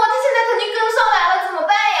跟踪我，他现在肯定跟上来了，怎么办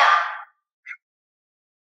呀？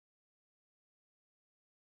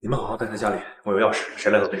你们好好待在家里，我有钥匙，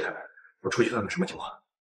谁来都别开门。我出去看看什么情况。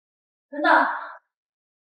等等，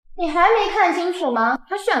你还没看清楚吗？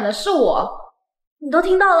他选的是我。你都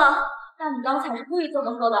听到了，那你刚才是故意这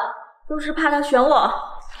么说的，都是怕他选我。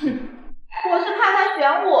哼，我是怕他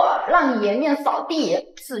选我，让你颜面扫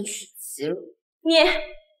地，自取其辱。你，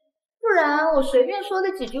不然我随便说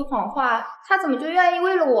的几句谎话，他怎么就愿意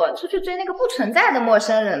为了我出去追那个不存在的陌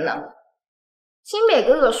生人呢？清北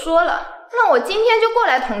哥哥说了，让我今天就过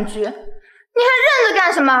来同居，你还愣着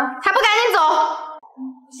干什么？还不赶紧走！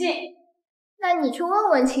不信，那你去问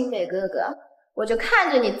问清北哥哥，我就看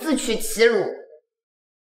着你自取其辱。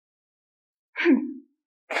哼，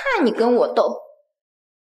看你跟我斗。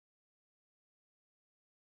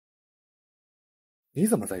你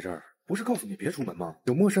怎么在这儿？不是告诉你别出门吗？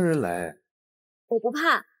有陌生人来。我不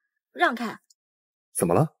怕，让开。怎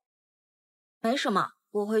么了？没什么，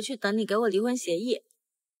我回去等你给我离婚协议。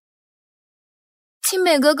清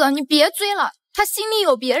北哥哥，你别追了，他心里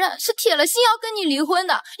有别人，是铁了心要跟你离婚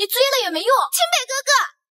的，你追了也没用。清北哥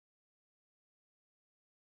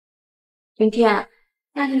哥，云天，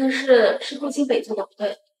那天的事是顾清北做的不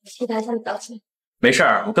对，替他向你道歉。没事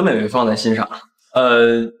儿，我根本没放在心上。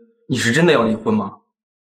你是真的要离婚吗？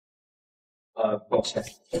抱歉，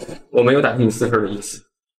我没有打听你私事的意思。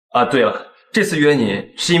啊，对了，这次约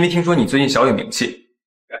你是因为听说你最近小有名气，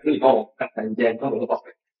感谢你帮我看看一件中国的宝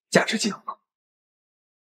贝，价值几何？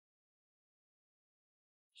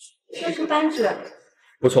这是扳指，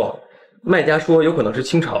不错，卖家说有可能是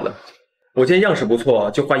清朝的，我见样式不错，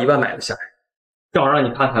就花1万买了下来，正好让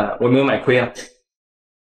你看看我有没有买亏啊。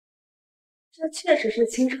这确实是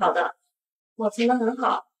清朝的，保存的很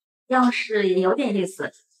好，样式也有点意思，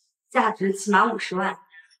价值起码50万。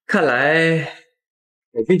看来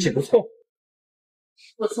我运气不错。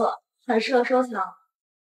不错，很适合收藏。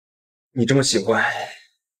你这么喜欢，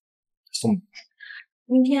送你。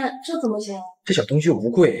明天这怎么行？这小东西又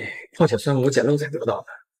不贵，况且算我捡漏才得到的。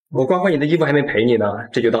我挂回你的衣服还没赔你呢，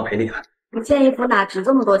这就当赔礼了。一件衣服哪值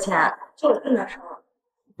这么多钱？这我不能收。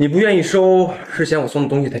你不愿意收，是嫌我送的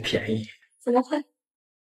东西太便宜？怎么会？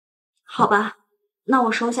好吧，那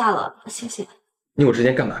我收下了，谢谢。你我之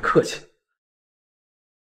间干嘛客气？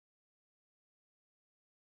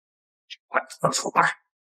快放手吧！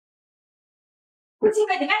顾清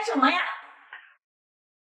北，你干什么呀？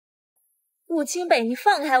顾清北，你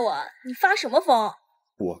放开我！你发什么疯？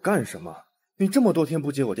我干什么？你这么多天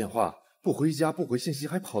不接我电话，不回家，不回信息，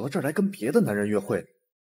还跑到这儿来跟别的男人约会。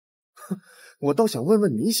哼，我倒想问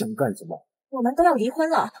问你想干什么？我们都要离婚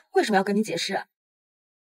了，为什么要跟你解释？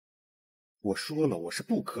我说了，我是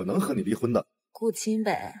不可能和你离婚的。顾清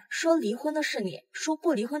北，说离婚的是你，说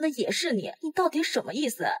不离婚的也是你，你到底什么意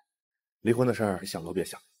思？离婚的事儿想都别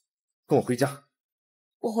想，跟我回家。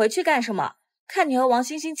我回去干什么？看你和王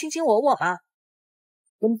欣欣卿卿我我吗？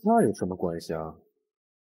跟他有什么关系啊？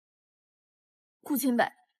顾清北，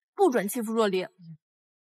不准欺负若离。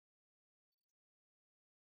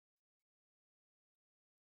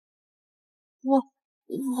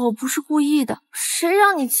我不是故意的，谁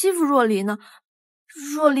让你欺负若离呢？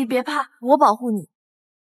若离别怕，我保护你。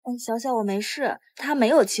小小我没事，他没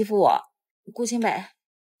有欺负我。顾清北，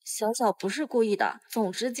小小不是故意的。总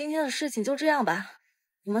之今天的事情就这样吧，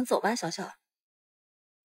你们走吧，小小。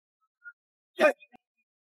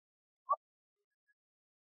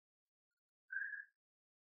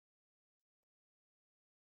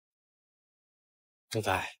总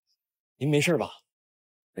裁，您没事吧？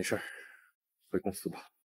没事，回公司吧。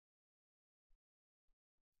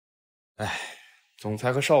哎，总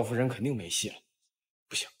裁和少夫人肯定没戏了。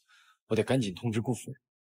不行，我得赶紧通知顾夫人。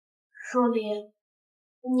若离，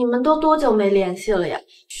你们都多久没联系了呀？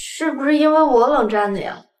是不是因为我冷战的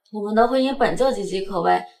呀？我们的婚姻本就岌岌可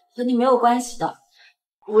危，和你没有关系的。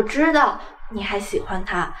我知道你还喜欢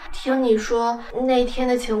他，听你说那天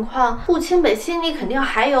的情况，顾清北心里肯定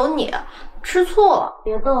还有你，吃醋了。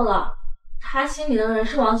别逗了，他心里的人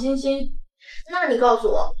是王欣欣。那你告诉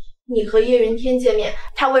我，你和叶云天见面，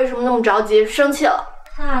他为什么那么着急，生气了？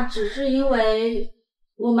那只是因为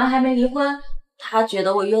我们还没离婚，他觉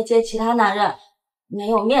得我约接其他男人没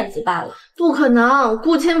有面子罢了。不可能，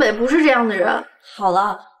顾清北不是这样的人。好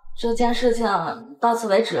了，这件事情到此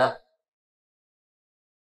为止。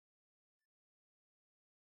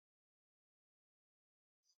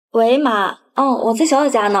喂，妈，我在小小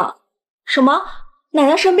家呢。什么？奶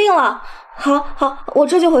奶生病了？好，我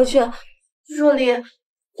这就回去。若离，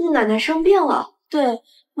顾奶奶生病了？对，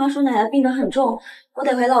妈说奶奶病得很重，我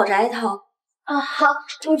得回老宅一趟。啊，好，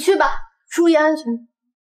你去吧，注意安全。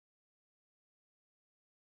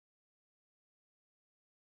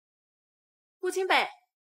顾清北，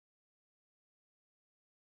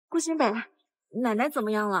顾清北，奶奶怎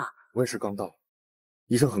么样了？我也是刚到，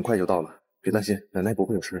医生很快就到了。别担心，奶奶不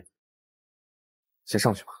会有事。先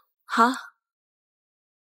上去吧。好。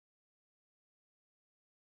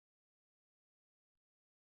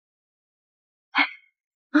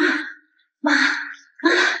妈，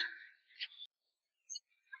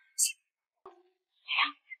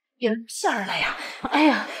有片儿了呀！哎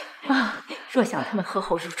呀若想他们和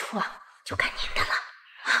好如初啊，就看您的了。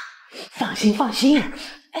放心。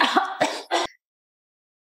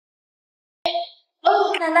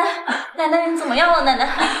奶奶，你怎么样了？奶奶，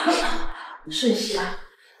顺熙啊，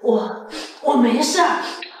我没事儿。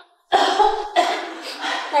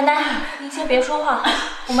奶奶，您先别说话，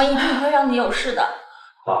我们一定会让你有事的。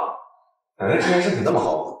爸，奶奶之前身体那么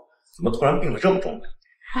好，怎么突然病得这么重呢？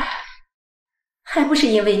还不是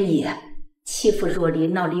因为你欺负若离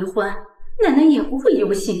闹离婚，奶奶也不会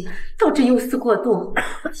忧心，导致忧思过度，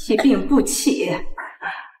一病不起。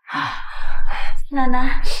奶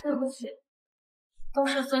奶，对不起，都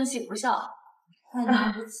是孙喜不孝，万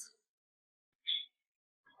年不起。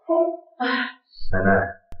奶奶，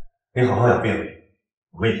你好好养病，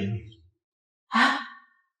我为你。啊！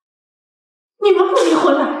你们不离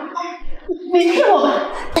婚了？没骗我吧？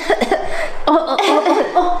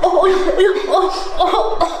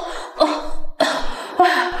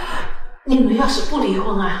你们要是不离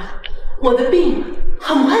婚啊，我的病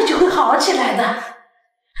很快就会好起来的。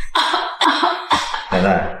奶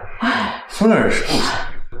奶，孙儿是不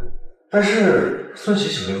想离婚，但是孙喜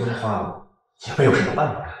想离婚的话，也没有什么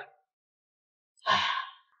办法。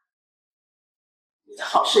你的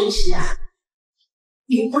好孙喜啊，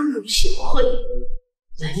你温柔贤惠，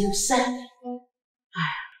人又善良。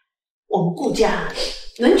我们顾家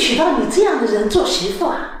能娶到你这样的人做媳妇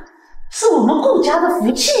啊，是我们顾家的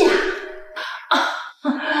福气呀。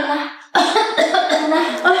奶奶，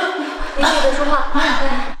你记得说话。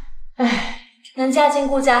能嫁进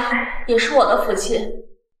顾家也是我的福气，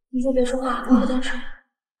你就别说话，喝点水。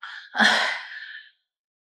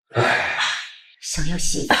想要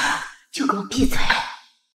媳妇就给我闭嘴！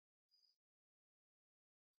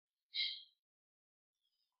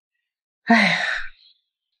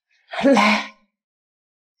来，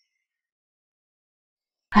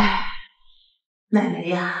奶奶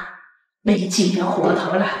呀，没几年活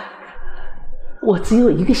头了，我只有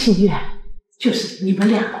一个心愿，就是你们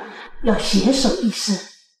俩要携手一生，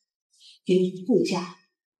给你们顾家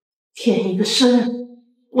添一个孙，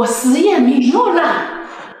我死也瞑目了。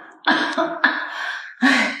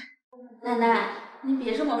奶奶，您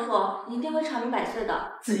别这么说，你一定会长命百岁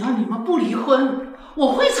的。只要你们不离婚，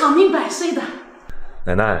我会长命百岁的。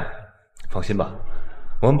奶奶，放心吧，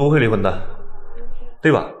我们不会离婚的，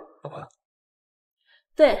对吧，老婆？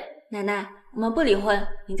对，奶奶，我们不离婚，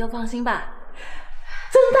您就放心吧。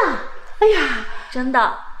真的？哎呀，真的。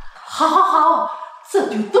好，好，好，这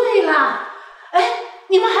就对了。哎，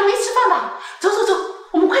你们还没吃饭吧？走，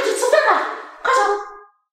我们快去吃饭了，快走。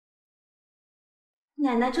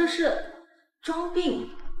奶奶这是装病。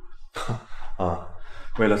啊，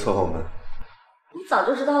为了伺候我们。你早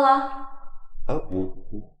就知道了？啊，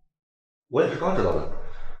我也是刚知道的。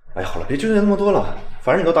哎，好了，别纠结那么多了，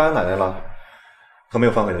反正你都答应奶奶了，她没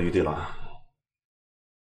有反悔的余地了。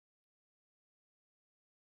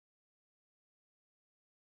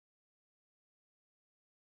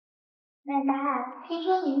奶奶，听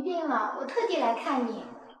说您病了，我特地来看你。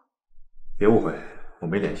别误会，我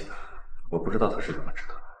没联系她，我不知道她是怎么治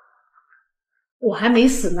的。我还没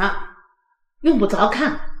死呢，用不着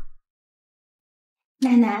看。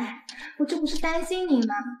奶奶，我这不是担心您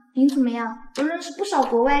吗？您怎么样？我认识不少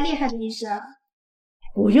国外厉害的医生。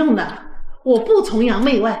不用了，我不崇洋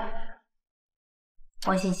媚外。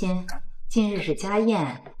王欣欣，今日是家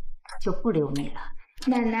宴，就不留你了。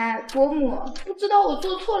奶奶，伯母，不知道我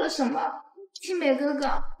做错了什么，清北哥哥，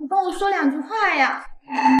你帮我说两句话呀。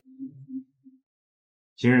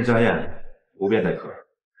今日家宴，不便待客，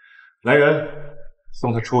来人，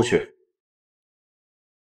送他出去。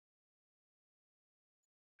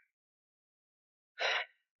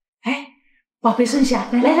哎，宝贝孙霞，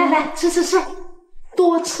来，吃，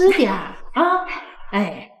多吃点啊！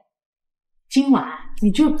哎，今晚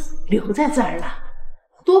你就留在这儿了，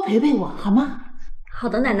多陪陪我好吗？好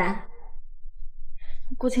的，奶奶。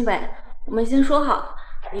顾清北，我们先说好，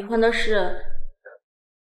离婚的事。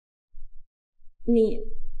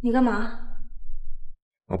你干嘛？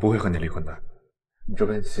我不会和你离婚的，你这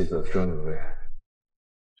份妻子值得你为。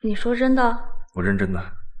你说真的？我认真的，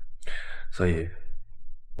所以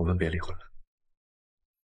我们别离婚了。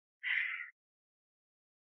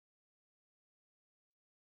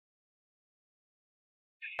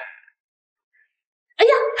哎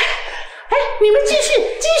呀，哎，你们继续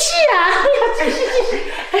啊！哎呀，继续！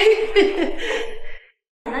哎，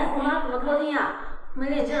奶奶，我妈怎么偷听啊？没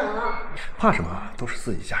脸见人了。怕什么？都是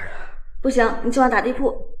自己家人。不行，你今晚打地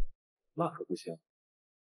铺。那可不行。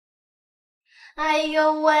哎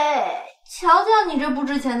呦喂，瞧瞧你这不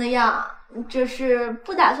值钱的样，这是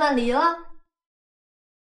不打算离了？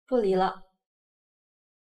不离了。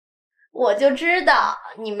我就知道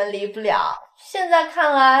你们离不了，现在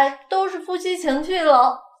看来都是夫妻情趣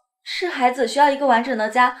喽。是孩子需要一个完整的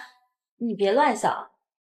家，你别乱想。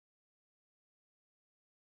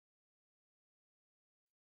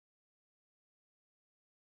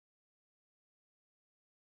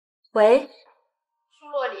喂，苏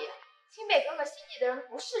洛里，清北哥哥心里的人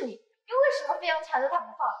不是你，你为什么非要缠着他不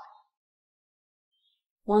放？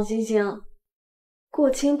王星星，顾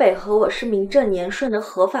清北和我是名正言顺的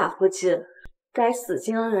合法夫妻，该死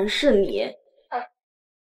心的人是你。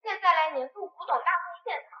现在来年度古董大会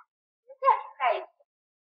现场，你们再比赛一次。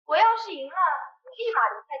我要是赢了，你立马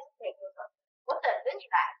离开清北哥哥，我等着你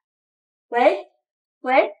来。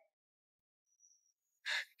喂，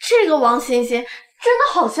这个王欣欣真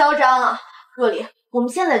的好嚣张啊！若离，我们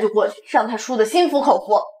现在就过去，让他输得心服口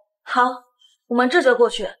服。好，我们这就过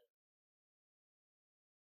去。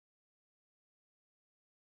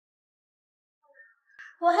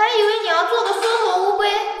我还以为你要做个缩头乌龟，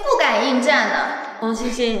不敢应战呢。王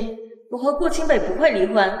欣欣，我和顾清北不会离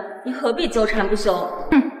婚，你何必纠缠不休？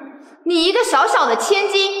你一个小小的千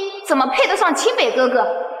金，怎么配得上清北哥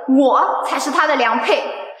哥？我才是他的良配。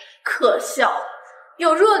可笑，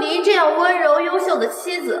有若离这样温柔优秀的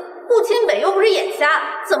妻子，顾清北又不是眼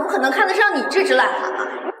瞎，怎么可能看得上你这只懒蛤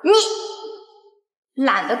蟆？你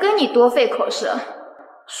懒得跟你多费口舌，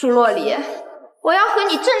舒若离，我要和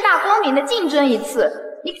你正大光明的竞争一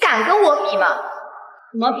次，你敢跟我比吗？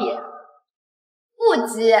怎么比？不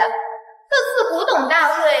急，这次古董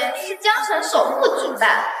大会是江城首富举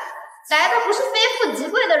办，来的不是非富即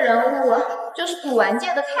贵的人物，就是古玩界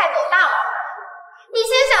的泰斗大佬。你先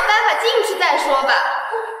想办法进去再说吧。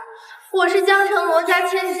我是江城罗家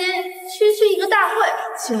千金，区区一个大会，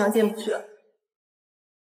岂能进不去？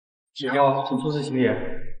只要请出示请帖，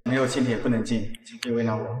没有请帖不能进，请别为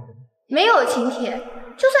难我。没有请帖，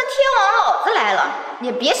就算天王老子来了，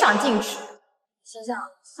也别想进去。想想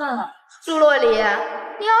算了。朱若离，你要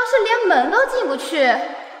是连门都进不去，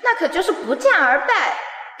那可就是不战而败。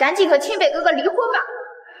赶紧和清北哥哥离婚吧！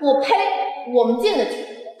我呸！我们进得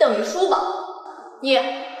去，等着输吧。你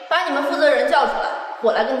把你们负责人叫出来，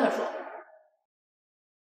我来跟他说。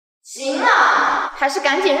行了，还是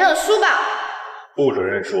赶紧认输吧。不准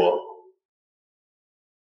认输。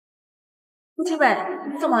顾清北，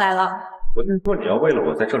你怎么来了？我听说你要为了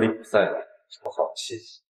我在这里比赛，我好气，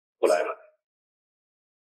不来了。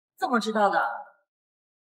怎么知道的？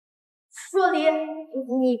若离，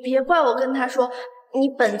你别怪我跟他说，你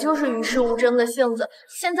本就是与世无争的性子，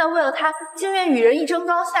现在为了他，竟愿与人一争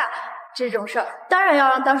高下，这种事儿当然要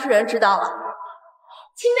让当事人知道了。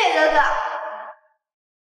清北哥哥，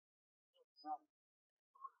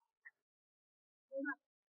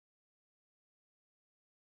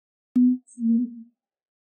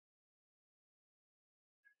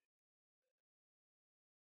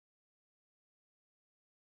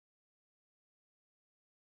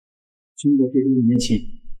清北给你面请。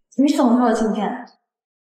你什么时候今天？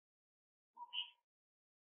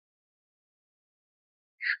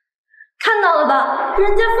看到了吧，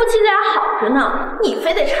人家夫妻俩好着呢，你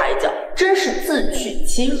非得插一脚，真是自取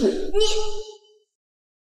其辱。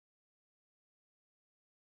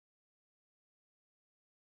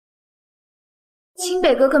你清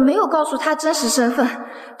北哥哥没有告诉他真实身份，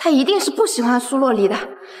他一定是不喜欢苏洛离的。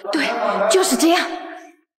对，就是这样。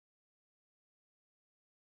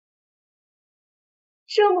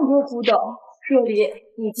这么多古董，若离，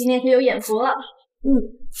你今天可有眼福了。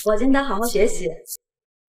我今天好好学习。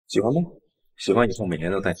喜欢吗？喜欢以后每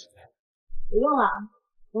年都带你来。不用了，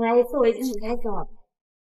我来一次我已经很开心了。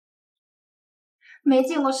没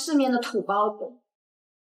见过世面的土包子。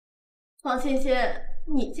黄欣欣，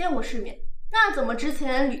你见过世面，那怎么之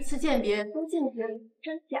前屡次鉴别都鉴别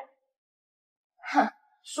真假？哼，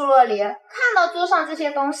舒若离，看到桌上这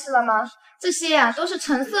些东西了吗？这些呀，都是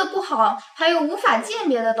成色不好，还有无法鉴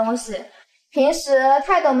别的东西。平时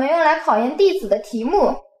泰斗们用来考验弟子的题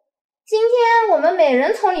目。今天我们每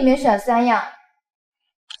人从里面选3样，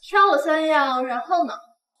挑了3样，然后呢？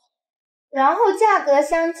然后价格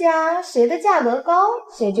相加，谁的价格高，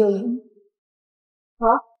谁就赢。好，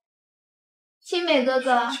清美哥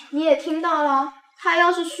哥，你也听到了，他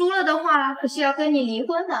要是输了的话，可是要跟你离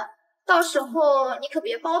婚的，到时候你可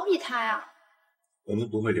别包庇他呀。我们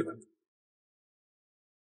不会离婚。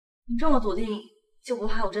你这么笃定，就不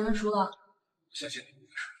怕我真的输了？相信你不会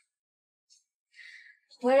输。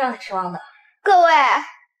不会让你失望的。各位，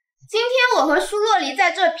今天我和舒若离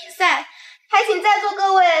在这比赛，还请在座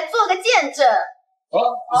各位做个见证。好，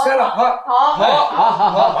比赛了，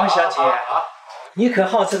好，王小姐，你可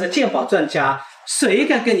号称的鉴宝专家，谁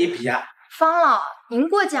敢跟你比啊？方老，您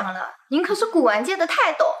过奖了，您可是古玩界的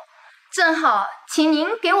泰斗，正好，请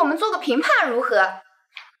您给我们做个评判，如何？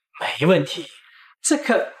没问题，这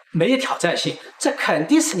可没有挑战性，这肯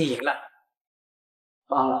定是你赢了。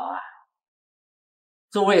方老啊，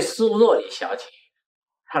这位苏若离小姐，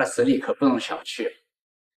她的实力可不容小觑。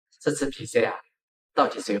这次比赛啊，到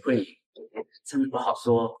底谁会赢，真不好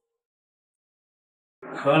说。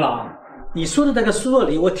何老，你说的那个苏若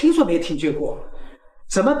离，我听说没听说过，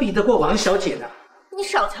怎么比得过王小姐呢？你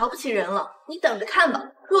少瞧不起人了，你等着看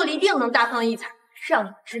吧，若离定能大放异彩，让你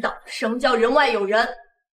知道什么叫人外有人。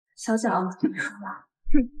小小，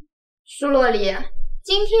舒若离，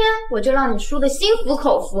今天我就让你输得心服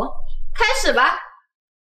口服。开始吧。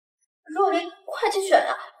若琳，快去选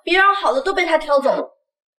呀，别让好的都被他挑走了。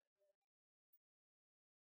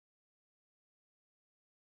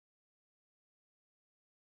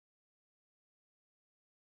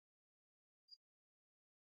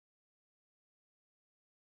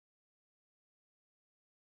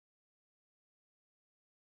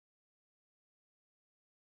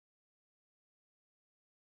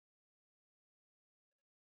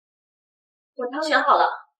我选好了。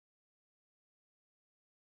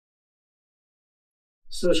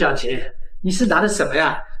苏小姐，你是拿的什么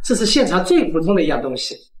呀？这是现场最普通的一样东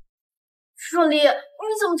西。若琳，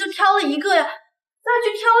你怎么就挑了一个呀？再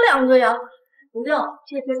去挑2个呀？不用，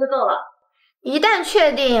这些就够了。一旦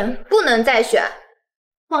确定，不能再选。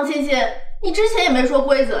王欣欣，你之前也没说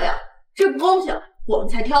规则呀，这不公平，我们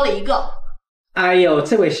才挑了1个。哎呦，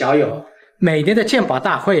这位小友，每年的鉴宝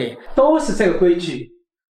大会都是这个规矩，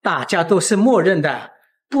大家都是默认的，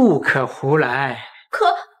不可胡来。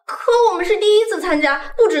可我们是第一次参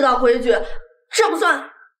加，不知道规矩，这不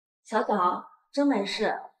算。小岛，真没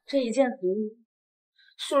事，这一件服务。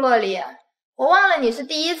舒洛里，我忘了你是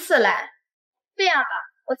第一次来，这样吧，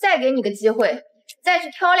我再给你个机会，再去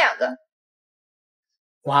挑2个。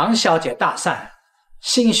王小姐大善，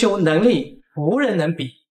心胸能力无人能比。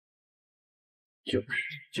就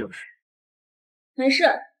是，没事，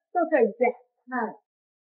就这一件。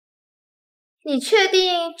你确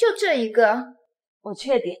定就这一个？我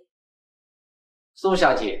确定。苏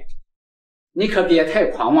小姐，你可别太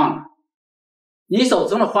狂妄了，你手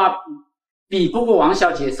中的花比不过王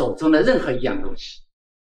小姐手中的任何一样东西。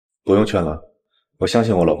不用劝了，我相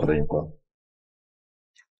信我老婆的眼光。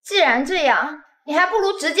既然这样，你还不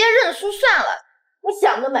如直接认输算了。你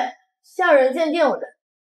想得美，像人鉴定的。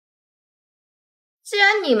既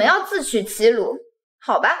然你们要自取其辱，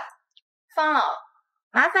好吧，方老，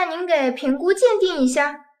麻烦您给评估鉴定一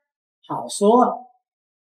下。好说。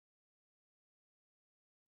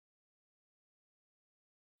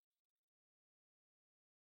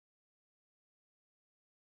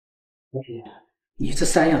你这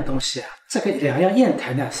3样东西啊，这个2样砚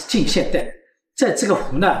台呢是近现代，在这个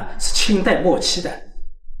壶呢是清代末期的，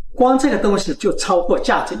光这个东西就超过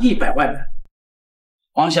价值100万了。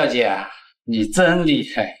王小姐啊，你真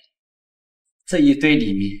厉害，这一堆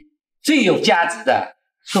里面最有价值的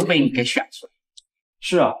都被你给选出来。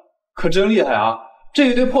是啊，可真厉害啊！这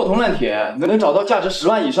一堆破铜烂铁能找到价值10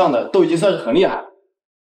万以上的，都已经算是很厉害。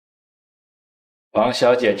王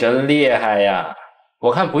小姐真厉害呀！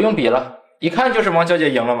我看不用比了，一看就是王小姐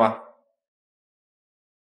赢了吗？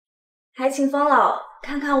还请方老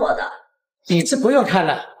看看我的。你这不用看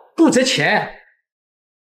了，不值钱。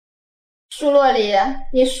舒洛里，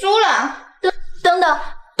你输了。等等，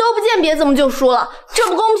都不鉴别怎么就输了？这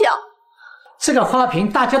不公平。这个花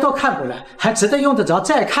瓶大家都看过了，还值得用得着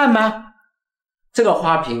再看吗？这个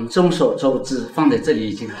花瓶众所周知，放在这里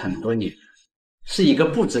已经很多年了，是一个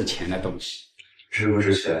不值钱的东西。值不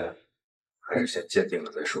值钱，还是先鉴定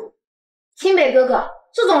了再说。清北哥哥，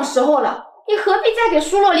这种时候了，你何必再给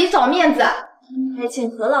舒洛里找面子？还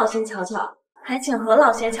请何老先瞧瞧，还请何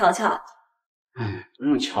老先瞧瞧。哎，不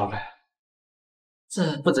用瞧了，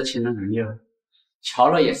这不值钱的玩意儿，瞧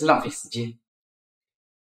了也是浪费时间。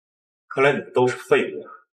看来你们都是废物，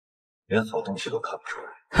连好东西都看不出来。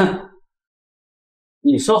哼，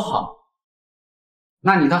你说好，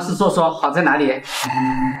那你倒是说说好在哪里？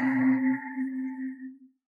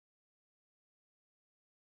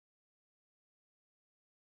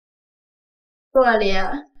洛里，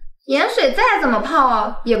盐水再怎么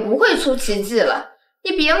泡也不会出奇迹了，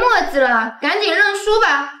你别墨迹了，赶紧认输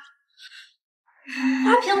吧。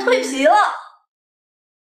花瓶蜕皮了！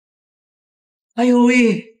哎呦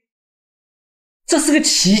喂，这是个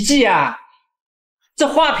奇迹啊！这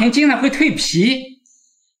花瓶竟然会蜕皮，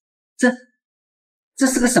这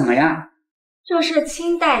是个什么呀？这是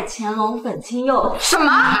清代乾隆粉青釉。什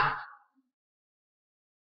么？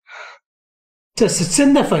这是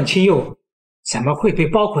真的粉青釉，怎么会被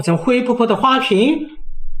包裹成灰扑扑的花瓶？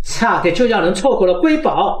差点就让人错过了瑰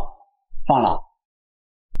宝。方老，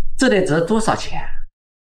这得值多少钱？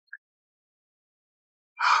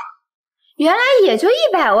原来也就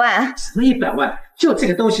100万。什么100万？就这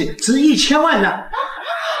个东西值1000万呢！天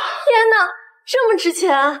哪，这么值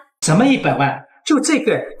钱！什么100万？就这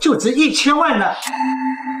个就值1000万呢！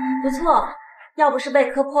不错，要不是被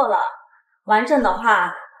磕破了，完整的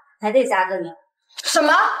话还得加个0。什么？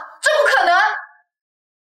这不可能！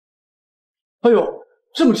哎呦，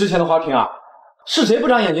这么值钱的花瓶啊，是谁不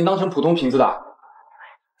长眼睛当成普通瓶子的？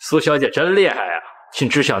苏小姐真厉害啊，竟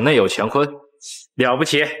知晓内有乾坤，了不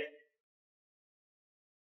起！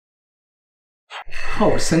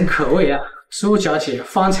后生可畏啊，苏小姐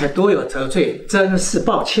方才多有得罪，真是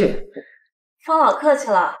抱歉。方老客气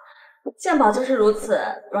了，鉴宝就是如此，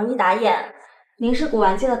容易打眼。您是古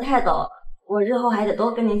玩界的泰斗，我日后还得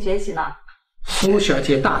多跟您学习呢。苏小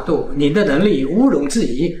姐大度，你的能力毋庸置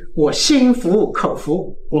疑，我心服口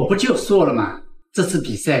服。我不就说了吗？这次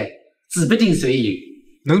比赛指不定谁赢。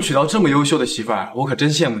能娶到这么优秀的媳妇儿，我可真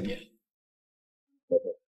羡慕你。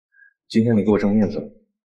今天你给我争面子。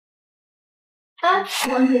哎，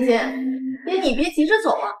王欣欣，你别急着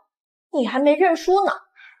走啊，你还没认输呢。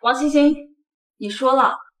王欣欣，你说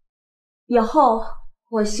了，以后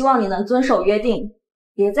我希望你能遵守约定，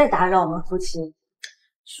别再打扰我们夫妻。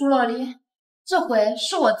苏洛离，这回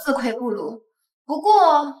是我自愧不如，不过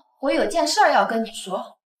我有件事儿要跟你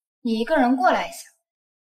说，你一个人过来一下。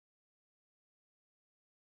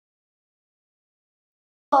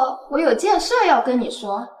我有件事儿要跟你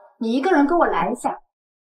说，你一个人跟我来一下。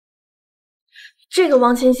这个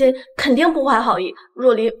王欣欣肯定不怀好意，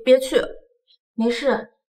若离别去。没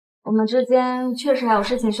事，我们之间确实还有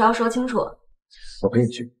事情需要说清楚。我陪你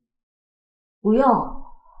去。不用，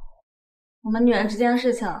我们女人之间的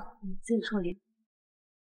事情你自己处理。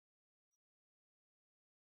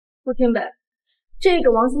顾天北，这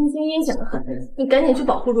个王欣欣阴险的很，你赶紧去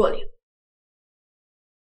保护若离。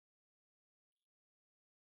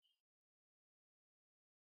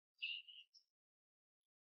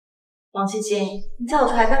王欣欣，你叫我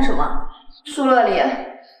出来干什么？苏洛离，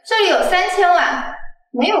这里有3000万，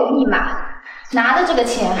没有密码，拿着这个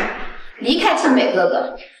钱离开清北哥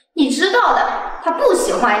哥，你知道的，他不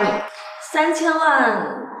喜欢你。3000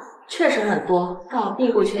万确实很多，但我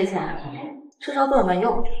并不缺钱，这招对我没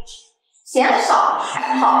用。嫌少？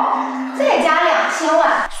好，再加2000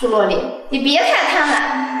万。苏洛离，你别太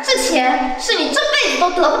贪婪，这钱是你这辈子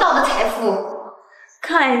都得不到的财富。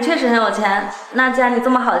看来你确实很有钱，那既然你这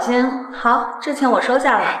么好心，好，这钱我收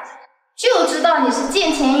下了。就知道你是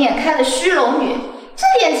见钱眼开的虚荣女，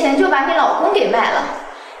这点钱就把你老公给卖了。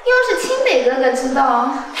要是清北哥哥知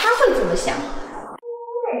道，他会怎么想？清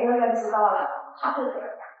北哥哥知道了，他会怎么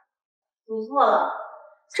想？不错了，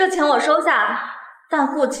这钱我收下，但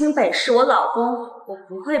顾清北是我老公，我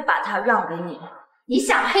不会把他让给你。你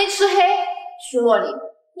想黑吃黑？徐若离，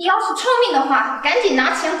你要是聪明的话，赶紧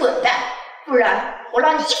拿钱滚蛋，不然我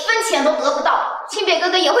让你1分钱都得不到，清北哥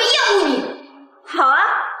哥也会厌恶你。好啊，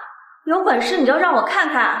有本事你就让我看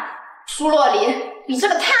看。苏洛离，你这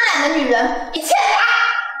个贪婪的女人，你欠打！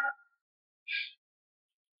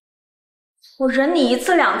我忍你1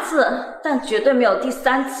次2次，但绝对没有第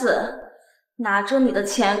3次。拿着你的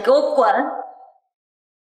钱给我滚！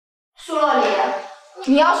苏洛离，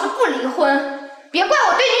你要是不离婚，别怪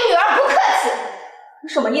我对你女儿不客气。你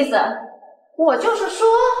什么意思？我就是说，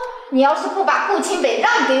你要是不把顾清北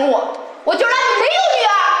让给我，我就让你没有女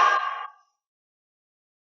儿。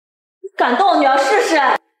你敢动我女儿试试？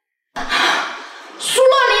苏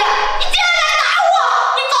洛离，你竟然敢打我！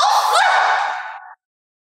你找死！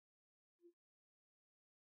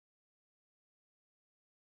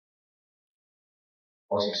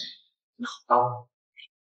王欣欣，你好大。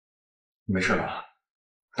你没事吧？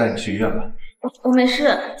带你去医院吧。我没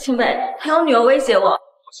事，清北，他用女儿威胁我。放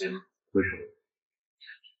心，为什么？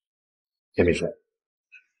也没事。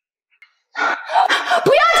不要清北哥哥，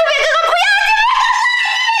不要清北哥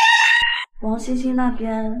哥！王欣欣那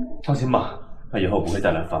边，放心吧，他以后不会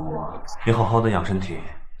再来烦我了。你好好的养身体。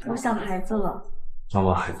我想孩子了。让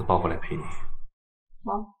我把孩子抱过来陪你。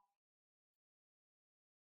好。